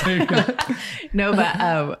now. So you're good. No,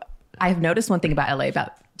 but I've noticed one thing about LA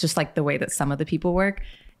about just like the way that some of the people work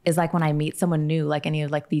is like when I meet someone new, like any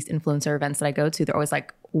of like these influencer events that I go to, they're always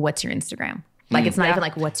like, what's your Instagram? Like, it's not even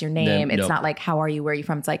like, what's your name? It's nope. not like, how are you? Where are you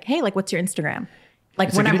from? It's like, hey, like, what's your Instagram? Like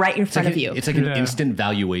It's when like I'm right in it's front like of you. It's like an Yeah. instant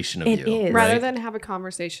valuation of It you. is. Rather right? than have a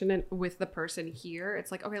conversation with the person here,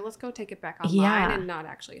 it's like, okay, let's go take it back online Yeah. and not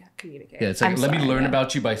actually communicate. Yeah, it's like, I'm let me sorry, learn yeah.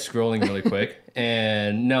 about you by scrolling really quick.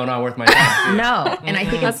 And no, not worth my time. No. And I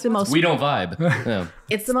think it's the most We don't vibe. Yeah.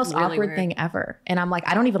 it's the most really awkward weird. thing ever. And I'm like,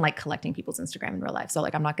 I don't even like collecting people's Instagram in real life. So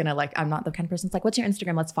like, I'm not the kind of person that's like, what's your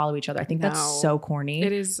Instagram? Let's follow each other. I think that's No. so corny.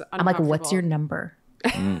 It is I'm like, what's your uncomfortable. number?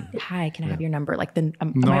 Hi, can I have your number? Like am I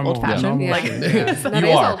Normal, old fashioned? yeah. Like, That You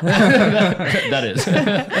is are. old. That is.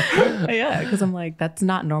 yeah, because I'm like, that's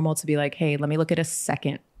not normal to be like, hey, let me look at a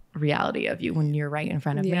second reality of you when you're right in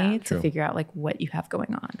front of Yeah. me to True. figure out like what you have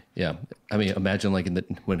going on. Yeah. I mean, imagine like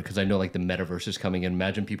because I know like the metaverse is coming in.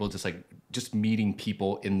 Imagine people just meeting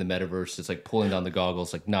people in the metaverse. It's like pulling down the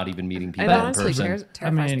goggles, like not even meeting It people in honestly person. I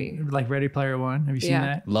terrifies me. mean, like Ready Player One. Have you seen Yeah.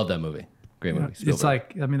 that? Love that movie. Great movie. It's Spielberg.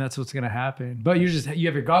 like, I mean, that's what's gonna happen. But you have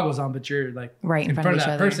your goggles on, but you're like Right in front of each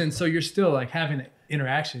that other. person, so you're still like having an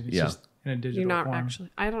interaction. It's Yeah. just in a digital You're not form. actually.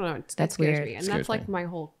 I don't know. That That's scares weird. me, and Scares that's like me. my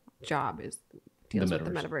whole job is deals with the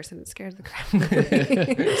metaverse. metaverse, and it scares the crap out of me.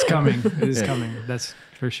 It's coming. It is coming. That's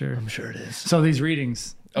for sure. I'm sure it is. So these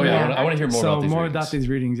readings. Oh yeah, Yeah. I want to hear more so about these. more readings. about these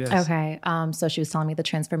readings. Yes. Okay. So she was telling me the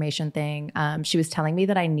transformation thing. She was telling me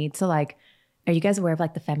that I need to like, are you guys aware of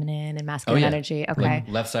like the feminine and masculine energy? Okay. Like,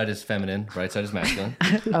 left side is feminine, right side is masculine.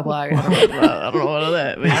 Oh, well, I don't know what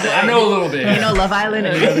that. I know a little bit. You know Love Island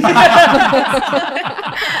and you know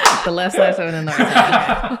the left side, and the right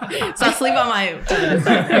side. Okay. So I'll sleep on my feminine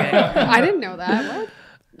side. Okay. I didn't know that. What?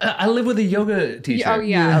 I live with a yoga teacher. Oh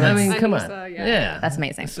yeah. I mean, I come think on. so, yeah. That's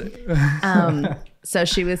amazing. So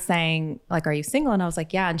she was saying, like, are you single? And I was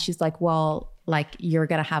like, yeah. And she's like, well, like, you're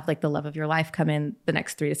going to have like the love of your life come in the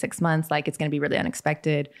next 3 to 6 months. Like, it's going to be really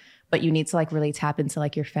unexpected. but you need to like really tap into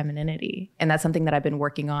like your femininity. And that's something that I've been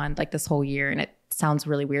working on like this whole year. And it sounds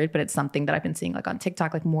really weird, but it's something that I've been seeing like on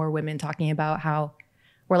TikTok, like more women talking about how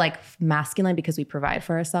we're like masculine because we provide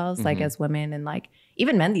for ourselves, like as women, and like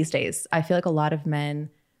even men these days. I feel like a lot of men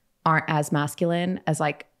aren't as masculine as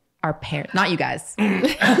like our parents. Not you guys.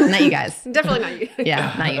 Not you guys. Definitely not you.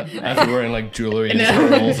 Yeah, not you. After wearing like jewelry and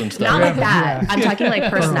journals and stuff. Not like that. I'm talking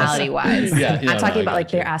like personality wise. Yeah, I'm talking I about like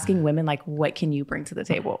got you. they're asking women like, what can you bring to the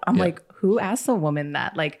table? I'm like, who asks a woman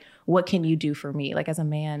that? Like, what can you do for me? Like as a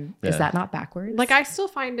man, is that not backwards? Like I still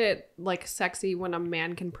find it like sexy when a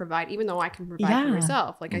man can provide, even though I can provide for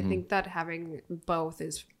myself. Like I think that having both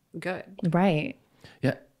is good. right.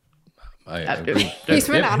 Yeah. I agree. He's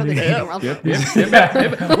been out of the dating world. Yep.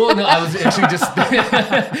 Well, no, I was actually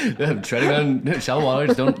just treading on shallow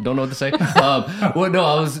waters. Don't know what to say. Well, no,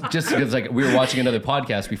 I was just because like we were watching another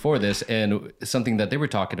podcast before this, and something that they were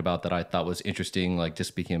talking about that I thought was interesting, like just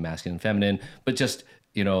speaking of masculine and feminine, but just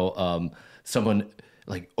someone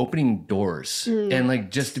like opening doors and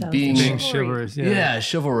like just being chivalrous.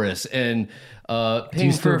 chivalrous and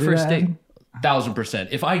paying still for a do first that? date. 1,000%.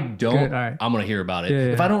 If I don't, Good, all right. I'm gonna hear about it.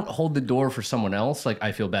 Yeah. If I don't hold the door for someone else, like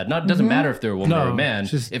I feel bad. It doesn't matter if they're a woman or a man.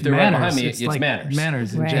 it's just If they're right behind me, It's it's like manners.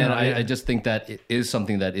 Manners in Right. general. And I just think that it is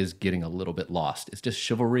something that is getting a little bit lost. It's just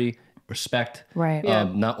chivalry, respect. Right.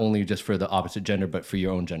 Not only just for the opposite gender, but for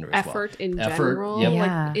your own gender as well. Effort in general. Yep.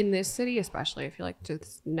 Yeah. Like in this city, especially, I feel like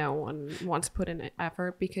just no one wants to put in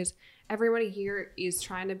effort because everybody here is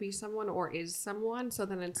trying to be someone or is someone. So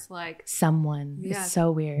then it's like Someone. Yeah. It's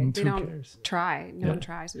so weird. they Who don't cares? try. No one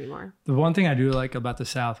tries anymore. The one thing I do like about the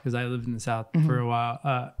South, because I lived in the South for a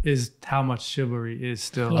while, is how much chivalry is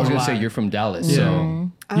still I was gonna alive. say you're from Dallas, so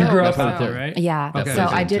You grew up so- out there, right? Yeah. Okay. So Plays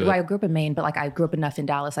I did. into it. I grew up in Maine, but like I grew up enough in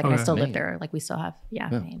Dallas. Like and I Okay. still live Maine. there. Like we still have. Yeah.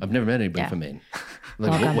 Maine. I've never met anybody Yeah. from Maine.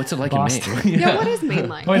 Like, Welcome. what's it like Boston. in Maine? Yeah, what is Maine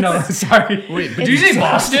like? Oh no, sorry. Wait, did you say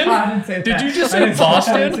Boston? Did you just say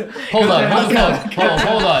Boston? Hold on.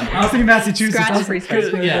 I was thinking Massachusetts. Scratch I was free like,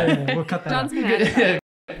 space. Yeah. we'll cut that John's out. been at it.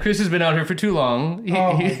 Chris has been out here for too long.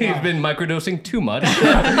 He's been microdosing too much.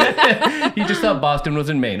 He just thought Boston was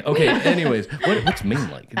in Maine. Okay, anyways, what's Maine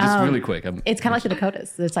like? Just really quick. It's kind of like the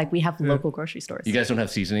Dakotas. It's like we have local grocery stores. You guys don't have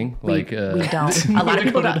seasoning? we don't. A lot of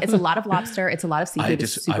people don't. It's a lot of lobster. It's a lot of seafood.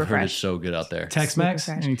 It's super I've heard fresh. it's so good out there. Tex-Mex?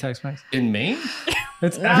 Super fresh. Any Tex-Mex? In Maine?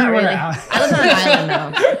 It's Not everywhere. really. I lived on an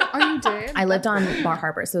island though. Oh, you did? I lived on Bar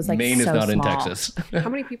Harbor, so it's like Maine is so not in small. Texas. How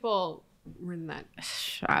many people were in that?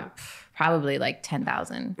 Probably like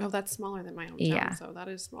 10,000. Oh, that's smaller than my hometown. Yeah. So that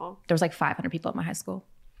is small. There was like 500 people at my high school.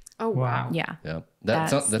 Oh, wow. Yeah. Yeah,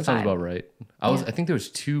 That's that the sounds vibe. about right. I think there was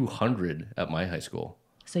 200 at my high school.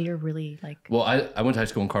 So you're really like Well, I went to high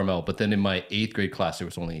school in Carmel, but then in my 8th grade class, there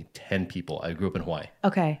was only 10 people. I grew up in Hawaii.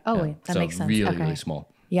 okay. Oh wait, that so makes sense. really, okay. really small.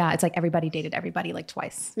 Yeah, it's like everybody dated everybody like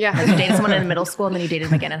twice. Yeah. Like you dated someone in middle school and then you dated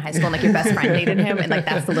him again in high school and like your best friend dated him and like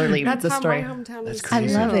that's literally That's the how story. my hometown is. I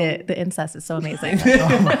too. love it. The incest is so amazing.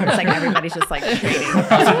 It's like everybody's just like trading.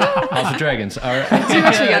 House of Dragons. All right. Do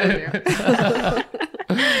what you gotta do.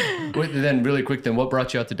 Wait, then really quick, then what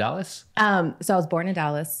brought you out to Dallas? So I was born in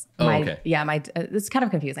Dallas. Oh, okay. It's kind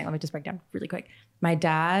of confusing. Let me just break down really quick. My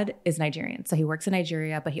dad is Nigerian. So he works in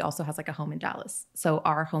Nigeria, but he also has like a home in Dallas. So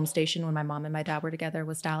our home station when my mom and my dad were together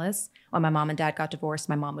was Dallas. When my mom and dad got divorced,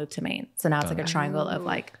 my mom moved to Maine. So now it's like a triangle of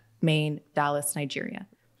like Maine, Dallas, Nigeria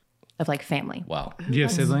of like family. Wow. Do you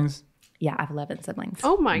have siblings? Yeah, I have 11 siblings.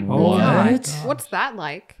 Oh my What? god. What's that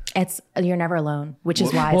like? You're never alone, which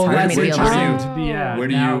is why it's hard for that's me to be interesting. alone. To be, yeah, Where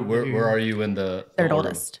do now you where are you in the Third order?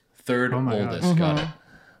 oldest. Third my oldest. Got it.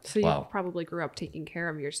 So you Wow. probably grew up taking care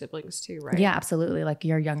of your siblings too, right? Yeah, absolutely. Like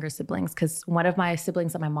your younger siblings. Because one of my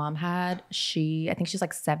siblings that my mom had, I think she's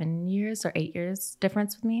like 7 years or 8 years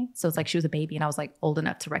difference with me. So it's like she was a baby and I was like old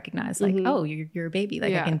enough to recognize like, oh, you're a baby.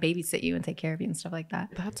 Like Yeah. I can babysit you and take care of you and stuff like that.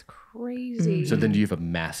 That's crazy. So then do you have a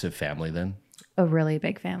massive family then? A really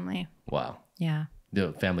big family. Wow. Yeah.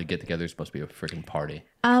 The family get together is supposed to be a freaking party.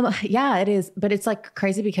 Yeah, it is. But it's like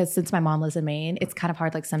crazy because since my mom lives in Maine, it's kind of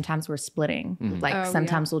hard. Like sometimes we're splitting. Like Oh,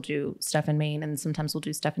 sometimes we'll do stuff in Maine and sometimes we'll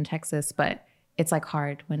do stuff in Texas. But it's like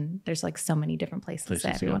hard when there's like so many different places that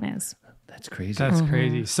Places, yeah. everyone is. That's crazy. That's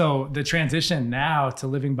crazy. So the transition now to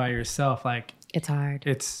living by yourself, like It's hard.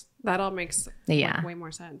 it's that all makes Yeah. like, way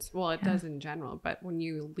more sense. Well, it does in general, but when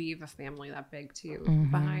you leave a family that big too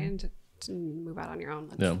Mm-hmm. behind to move out on your own,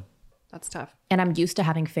 Yeah. that's tough. And I'm used to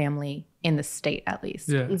having family in the state at least.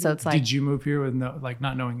 yeah. So it's like Did you move here with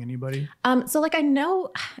not knowing anybody? So like I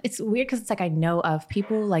know it's weird because it's like I know of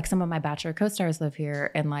people, like some of my Bachelor co-stars live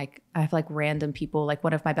here and like I have like random people, like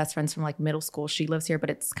one of my best friends from like middle school, she lives here,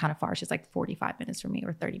 but it's kind of far. She's like 45 minutes from me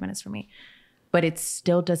or 30 minutes from me. But it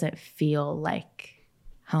still doesn't feel like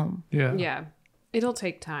home. Yeah. Yeah. It'll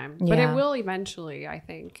take time, but it will eventually, I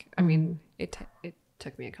think. I mean, it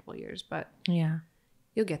took me a couple of years, but Yeah.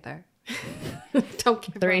 you'll get there. Don't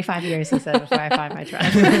give 35 years, he said, before I find my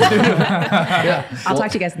tribe. I'll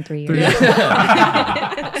talk to you guys in 3 years.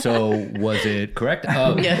 So was it correct?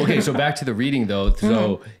 Okay, so back to the reading though.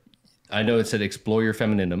 So I know it said explore your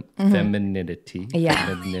femininity.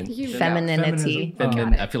 Yeah. Femininity.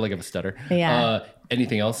 I feel like I have a stutter. Yeah.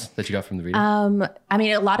 Anything else that you got from the reading? I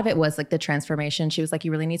mean, a lot of it was like the transformation. She was like,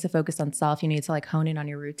 you really need to focus on self. You need to like hone in on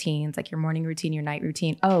your routines, like your morning routine, your night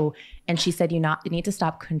routine. Oh, and she said, you need to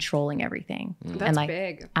stop controlling everything. That's and like,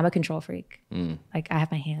 big. I'm a control freak. Like I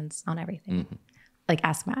have my hands on everything. Like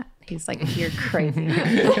ask Matt. He's like, you're crazy.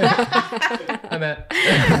 Hi, Matt.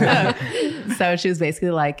 So she was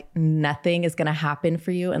basically like, nothing is going to happen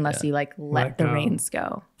for you unless you like let the reins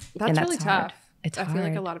go. That's really hard. tough. It's I hard. feel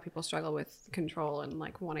like a lot of people struggle with control and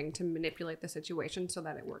like wanting to manipulate the situation so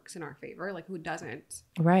that it works in our favor. Like who doesn't?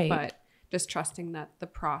 Right. But just trusting that the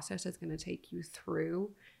process is going to take you through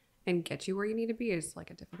and get you where you need to be is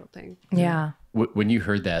like a difficult thing. Yeah. When you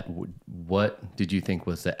heard that, what did you think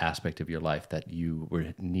was the aspect of your life that you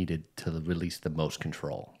were needed to release the most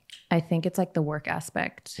control? I think it's like the work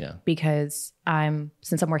aspect. Yeah. Because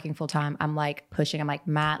since I'm working full time, I'm like pushing. I'm like,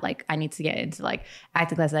 Matt, like I need to get into like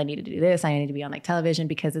acting classes. I need to do this. I need to be on like television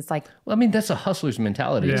because it's like. Well, I mean, that's a hustler's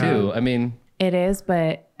mentality too. I mean. It is,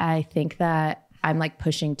 but I think that I'm like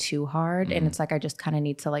pushing too hard and it's like I just kind of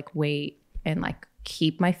need to like wait and like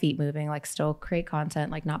keep my feet moving, like still create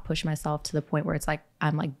content, like not push myself to the point where it's like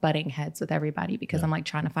I'm like butting heads with everybody because I'm like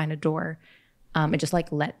trying to find a door. And just like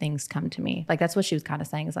let things come to me. Like that's what she was kind of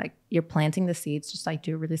saying is like you're planting the seeds, just like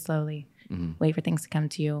do it really slowly, wait for things to come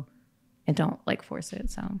to you and don't like force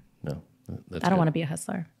it. So No, I don't want to be a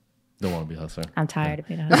hustler. Don't want to be a hustler. I'm tired of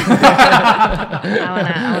being a hustler.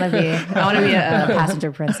 I want to be a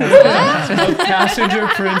passenger princess. A passenger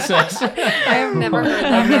princess. I have never heard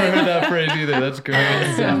that. I've never heard that phrase either. That's great.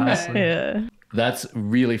 Yeah. That's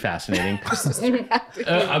really fascinating.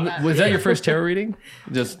 Was that your first tarot reading?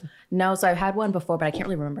 Just No, so I've had one before, but I can't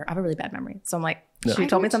really remember. I have a really bad memory. So I'm like, she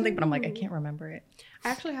told me something, but I'm like, I can't remember it. I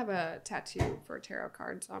actually have a tattoo for tarot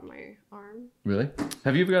cards on my arm. really?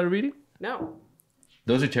 Have you ever got a reading? No.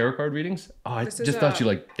 Those are tarot card readings? Oh, I This is just thought you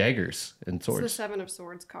liked daggers and It's the swords. Seven of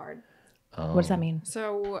Swords card. What does that mean?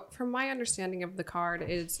 So, from my understanding of the card,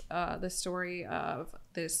 is the story of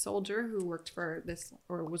this soldier who worked for this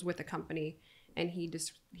or was with a company, and he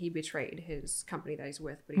betrayed his company that he's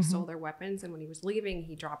with, but he stole their weapons, and when he was leaving,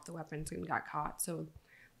 he dropped the weapons and got caught. So,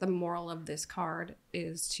 the moral of this card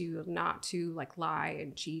is to not to like lie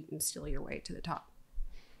and cheat and steal your way to the top.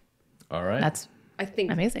 All right. That's I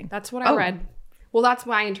think amazing. That's what I read. Well, that's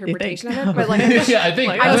my interpretation of it, but like, yeah, I think.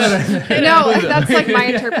 no, that's like my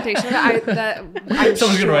interpretation of it. I'm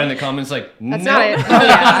Someone's sure. gonna write in the comments like, That's no. not it. Oh,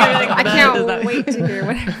 yeah. I can't wait to hear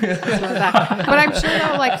whatever it says about that. But I'm sure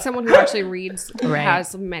though, like someone who actually reads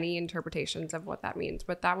has many interpretations of what that means.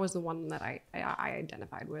 But that was the one that I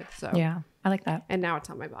identified with. So yeah, I like that. and now it's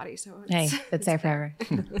on my body. So Hey, it's there forever.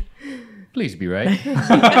 Please be right.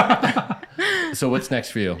 So what's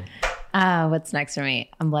next for you? What's next for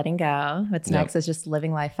me? I'm letting go. What's next is just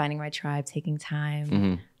living life, finding my tribe, taking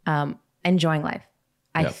time, enjoying life.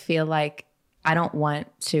 I feel like I don't want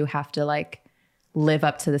to have to like live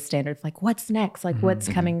up to the standard of like, what's next? Like, what's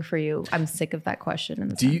coming for you? I'm sick of that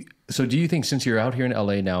question. Do you think since you're out here in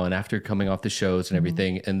LA now and after coming off the shows and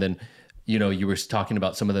everything, and then, you know, you were talking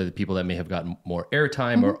about some of the people that may have gotten more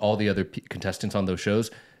airtime or all the other contestants on those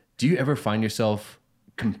shows, do you ever find yourself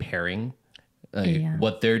comparing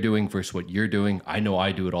what they're doing versus what you're doing? I know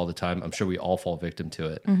I do it all the time. I'm sure we all fall victim to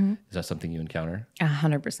it. Is that something you encounter?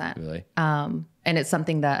 100%. Really? And it's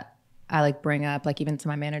something that I like bring up, like even to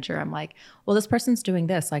my manager, I'm like, well, this person's doing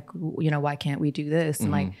this. Like, you know, why can't we do this?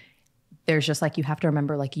 And like, there's just like, you have to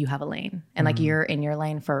remember, like you have a lane and like you're in your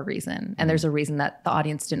lane for a reason. And there's a reason that the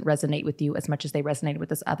audience didn't resonate with you as much as they resonated with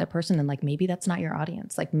this other person. And like, maybe that's not your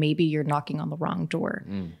audience. Like maybe you're knocking on the wrong door.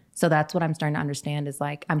 So that's what I'm starting to understand is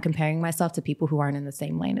like, I'm comparing myself to people who aren't in the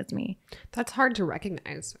same lane as me. that's hard to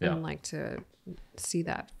recognize and like to see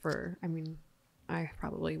that for. I mean,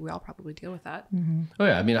 we all probably deal with that. Oh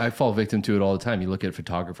yeah, I mean, I fall victim to it all the time. You look at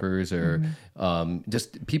photographers or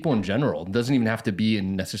just people in general. It doesn't even have to be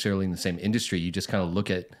necessarily in the same industry. You just kind of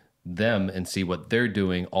look at them and see what they're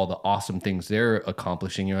doing, all the awesome things they're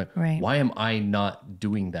accomplishing. You're like, why am I not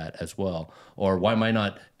doing that as well? Or why am I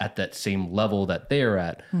not at that same level that they're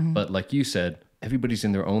at? But like you said, everybody's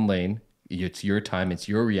in their own lane. It's your time. It's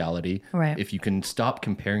your reality. Right. If you can stop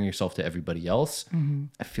comparing yourself to everybody else,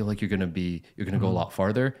 I feel like you're going to go a lot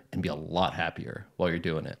farther and be a lot happier while you're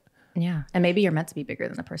doing it. Yeah. And maybe you're meant to be bigger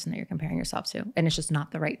than the person that you're comparing yourself to. And it's just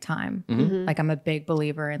not the right time. Like I'm a big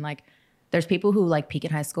believer in like, there's people who like peak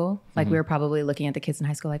in high school. Like we were probably looking at the kids in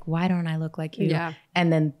high school, like, why don't I look like you? Yeah.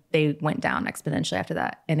 And then they went down exponentially after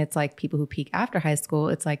that. And it's like people who peak after high school,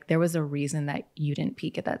 it's like there was a reason that you didn't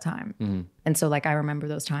peak at that time. And so like I remember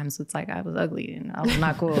those times it's like I was ugly and I was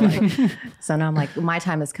not cool. Like, so now I'm like, my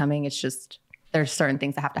time is coming. It's just there's certain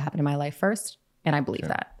things that have to happen in my life first. And I believe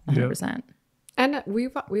that 100%. And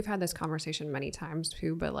we've had this conversation many times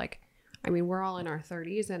too, but like, I mean, we're all in our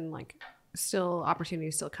 30s and like still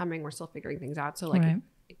opportunities still coming. We're still figuring things out. So like,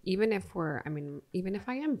 even if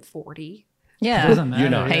I am 40, Yeah. Doesn't matter.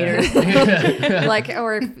 You're not. Haters. like,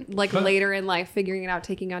 or like later in life, figuring it out,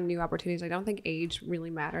 taking on new opportunities. I don't think age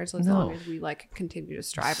really matters as long as we like continue to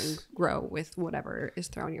strive and grow with whatever is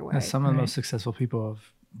thrown your way. And some of the most successful people have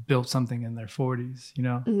built something in their 40s, you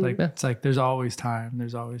know, like it's like there's always time.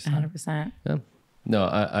 There's always time. 100%. Yeah. No,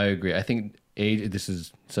 I agree. I think age, this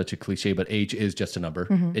is such a cliche, but age is just a number.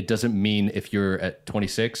 It doesn't mean if you're at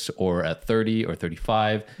 26 or at 30 or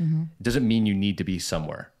 35, it doesn't mean you need to be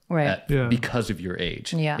somewhere. Right. Because of your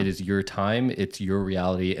age. Yeah. It is your time, it's your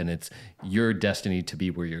reality, and it's your destiny to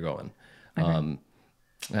be where you're going.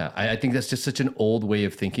 I think that's just such an old way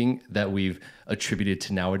of thinking that we've attributed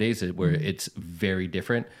to nowadays, where it's very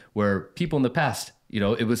different, where people in the past, you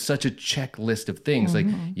know, it was such a checklist of things. Like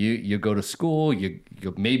you go to school, you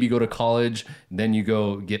maybe go to college, then you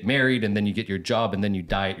go get married, and then you get your job, and then you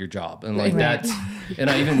die at your job. And like that's, and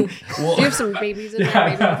I even, well, Do you have some babies in there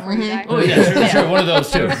maybe before you die? oh yeah, sure, one of those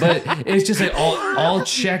too. But it's just like all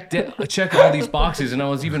check all these boxes. And I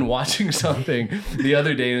was even watching something the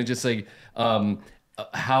other day, and it's just like,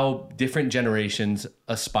 how different generations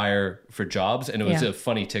aspire for jobs. And it was a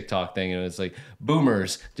funny TikTok thing. And it was like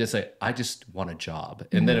boomers just like, I just want a job.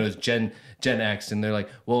 And then it was Gen X, and they're like,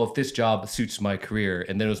 well, if this job suits my career.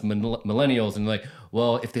 And then it was millennials, and like,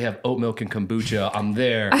 well, if they have oat milk and kombucha, I'm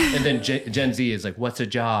there. And then Gen Z is like, what's a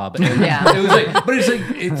job? And it was like, but it's like,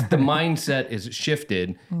 it's the mindset is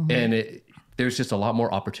shifted, and there's just a lot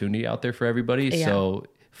more opportunity out there for everybody. So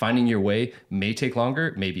finding your way may take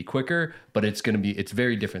longer, may be quicker, but it's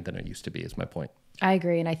very different than it used to be, is my point. I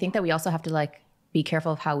agree. And I think that we also have to like be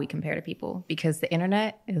careful of how we compare to people, because the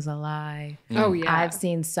internet is a lie. Oh yeah. I've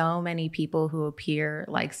seen so many people who appear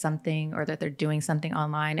like something, or that they're doing something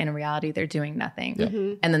online, and in reality they're doing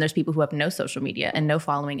nothing. And then there's people who have no social media and no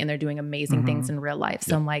following, and they're doing amazing things in real life.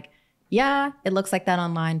 So I'm like, yeah, it looks like that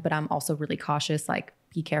online, but I'm also really cautious. Like,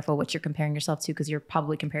 be careful what you're comparing yourself to, because you're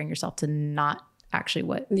probably comparing yourself to not actually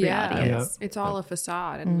what reality is. It's all a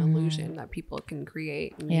facade and an illusion that people can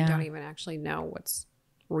create, and you don't even actually know what's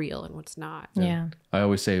real and what's not. I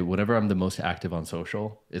always say, whenever I'm the most active on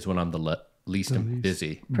social is when I'm the least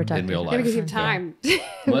busy in real life. Because you have time.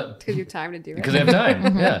 What? Because you have time to do it. Because I have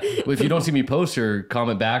time. Well, if you don't see me post or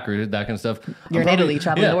comment back or that kind of stuff, You're in Italy,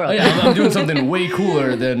 traveling the world. I'm doing something way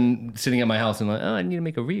cooler than sitting at my house and like, oh, I need to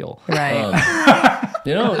make a reel. Right.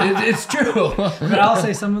 You know, it's true. But I'll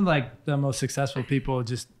say some of like the most successful people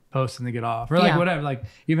just post and they get off, or like whatever. Like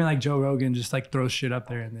even like Joe Rogan just like throws shit up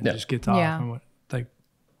there and then just gets off. And what, like,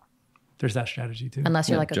 there's that strategy too. Unless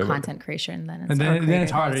you're like a content creator, then it's then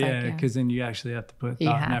it's harder, because then you actually have to put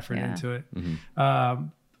thought and effort into it.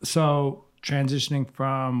 So transitioning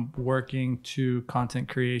from working to content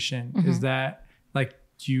creation, is that like,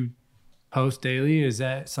 do you post daily? Is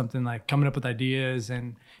that something like coming up with ideas,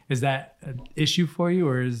 and is that an issue for you,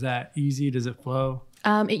 or is that easy? Does it flow?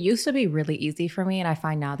 It used to be really easy for me, and I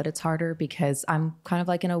find now that it's harder, because I'm kind of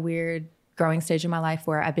like in a weird growing stage in my life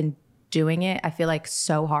where I've been doing it, I feel like,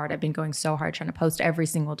 so hard. I've been going so hard, trying to post every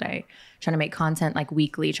single day, trying to make content like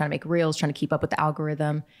weekly, trying to make reels, trying to keep up with the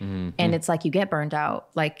algorithm. And it's like you get burned out.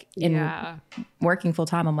 Like in working full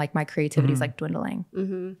time, I'm like, my creativity is like dwindling.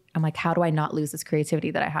 I'm like, how do I not lose this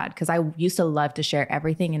creativity that I had? Because I used to love to share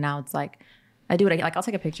everything, and now it's like, I do it. Like, I'll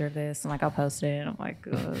take a picture of this and like I'll post it. And I'm like,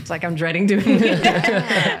 it's like I'm dreading doing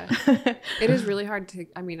it. It is really hard to.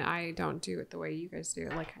 I mean, I don't do it the way you guys do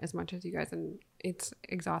it, like as much as you guys, and it's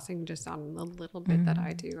exhausting just on the little bit that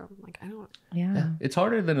I do. I'm like, I don't. Yeah. It's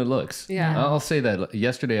harder than it looks. Yeah. I'll say that.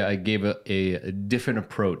 Yesterday, I gave a different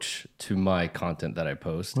approach to my content that I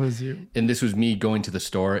post. What is you? And this was me going to the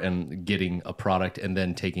store and getting a product and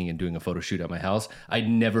then taking and doing a photo shoot at my house. I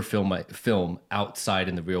never film outside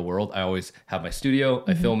in the real world. I always have my studio.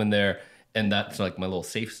 I film in there, and that's like my little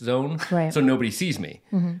safe zone. Right. So nobody sees me.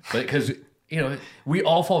 But because, you know, we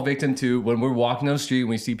all fall victim to when we're walking down the street and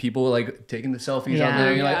we see people like taking the selfies out there.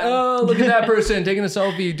 And you're like, oh, look at that person taking a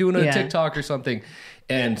selfie, doing a TikTok or something.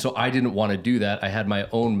 And so I didn't want to do that. I had my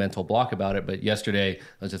own mental block about it. But yesterday I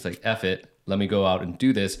was just like, F it, let me go out and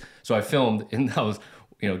do this. So I filmed, and that was,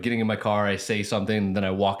 getting in my car, I say something, and then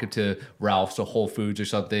I walk into Ralph's or Whole Foods or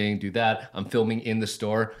something, do that. I'm filming in the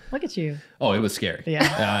store. Look at you. Oh, it was scary.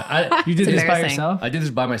 Yeah. You did this by embarrassing. yourself? I did this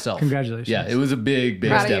by myself. Congratulations. Yeah, it was a big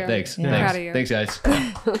Proud of step. you. Thanks. Yeah. Thanks. Proud of you. Thanks, guys.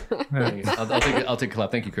 I'll take a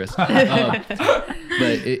clap. Thank you, Chris.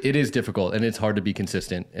 But it is difficult, and it's hard to be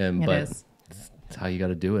consistent. It But is. it's how you got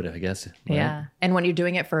to do it, I guess. Right? Yeah. And when you're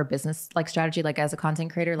doing it for a business like strategy, like as a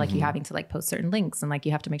content creator, like Mm-hmm. you having to like post certain links and like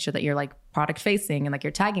you have to make sure that you're like product facing and like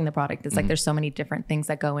you're tagging the product. It's like there's so many different things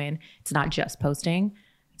that go in. It's not just posting.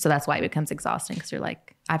 So that's why it becomes exhausting because you're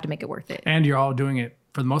like, I have to make it worth it. And you're all doing it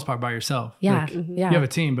for the most part by yourself. Yeah. Like, Yeah. You have a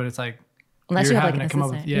team, but it's like Unless you're you have having like an to come up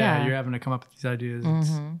with assistant. Yeah. you're having to come up with these ideas. It's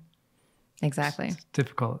Exactly.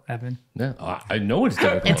 difficult, Evan. Yeah, I know it's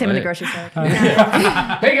difficult. And Tim in the right? grocery store.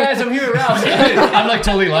 Hey guys, I'm here at Ralph's. I'm like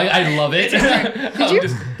totally lying. I love it. Did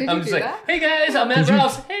you I'm do just like, that? hey guys, I'm at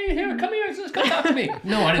Ralph's. Hey, here, come here. Just come talk to me.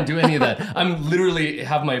 No, I didn't do any of that. I'm literally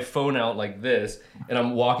have my phone out like this, and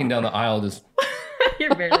I'm walking down the aisle just.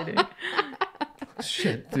 You're barely doing.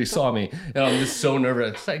 Shit, they saw me, and I'm just so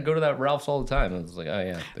nervous. I go to that Ralph's all the time. I was like, oh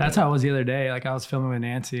yeah. That's how it was the other day. Like I was filming with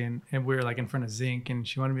Nancy and we were like in front of Zinc and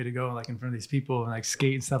she wanted me to go like in front of these people and like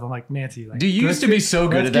skate and stuff. I'm like, Nancy, like Dude, you used to be so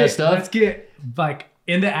good at that stuff. Let's get like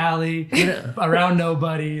in the alley, around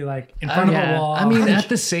nobody, like in front of a wall. I mean, at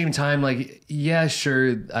the same time, like, yeah,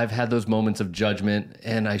 sure, I've had those moments of judgment,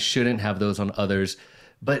 and I shouldn't have those on others.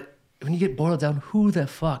 But when you get boiled down, who the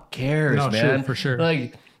fuck cares, No, man? sure, for sure.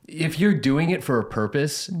 Like, if you're doing it for a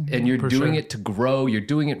purpose and you're doing it to grow, you're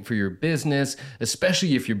doing it for your business,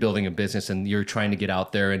 especially if you're building a business and you're trying to get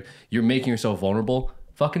out there and you're making yourself vulnerable,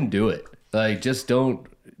 fucking do it. Like, just don't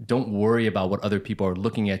worry about what other people are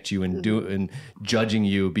looking at you and judging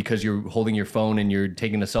you because you're holding your phone and you're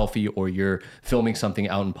taking a selfie or you're filming something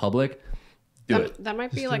out in public. Do it. That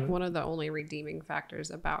might be like one of the only redeeming factors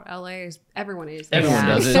about LA is everyone is. Everyone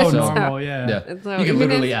does it. so so- normal, yeah. Yeah, And so you can even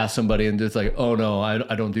literally if- ask somebody and it's like, oh no, I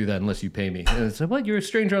don't do that unless you pay me. And it's like, what? You're a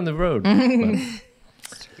stranger on the road. But-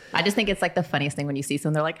 I just think it's like the funniest thing when you see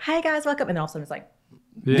someone, they're like, hi guys, welcome. And then all of a sudden it's like,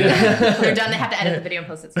 Yeah. they're done. They have to edit the video and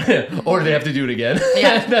post it. or they have to do it again.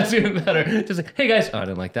 Yeah. That's even better. Just like, hey guys, oh, I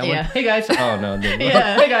didn't like that Yeah. one. Hey guys, oh no, didn't.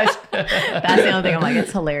 Yeah. Hey guys. That's the only thing I'm like,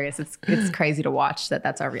 it's hilarious. It's crazy to watch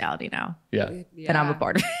that's our reality now. Yeah. And I'm a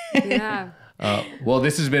part of it. Yeah. Well,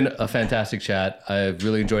 this has been a fantastic chat. I've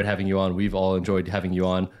really enjoyed having you on. We've all enjoyed having you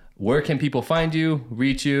on. Where can people find you,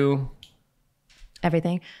 reach you?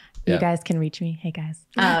 Everything. Yeah. You guys can reach me. Hey guys.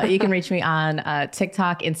 You can reach me on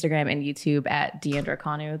TikTok, Instagram, and YouTube at DEANDRA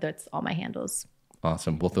KANU. That's all my handles.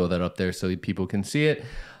 Awesome. We'll throw that up there so people can see it.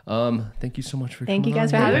 Thank you so much for Thank coming you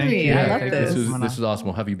guys on. for having Thank me. you. I Yeah, love thank you. this. This was awesome.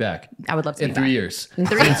 We'll have you back I would love to in be 3 back. years. In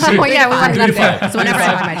 3 Oh yeah, we want 3 to that. 5. So whenever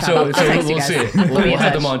I find my So, child, I'll text you we'll guys. see. We'll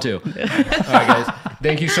have them on too. All right, guys.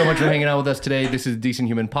 Thank you so much for hanging out with us today. This is the Decent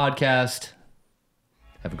Human Podcast.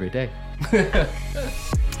 Have a great day.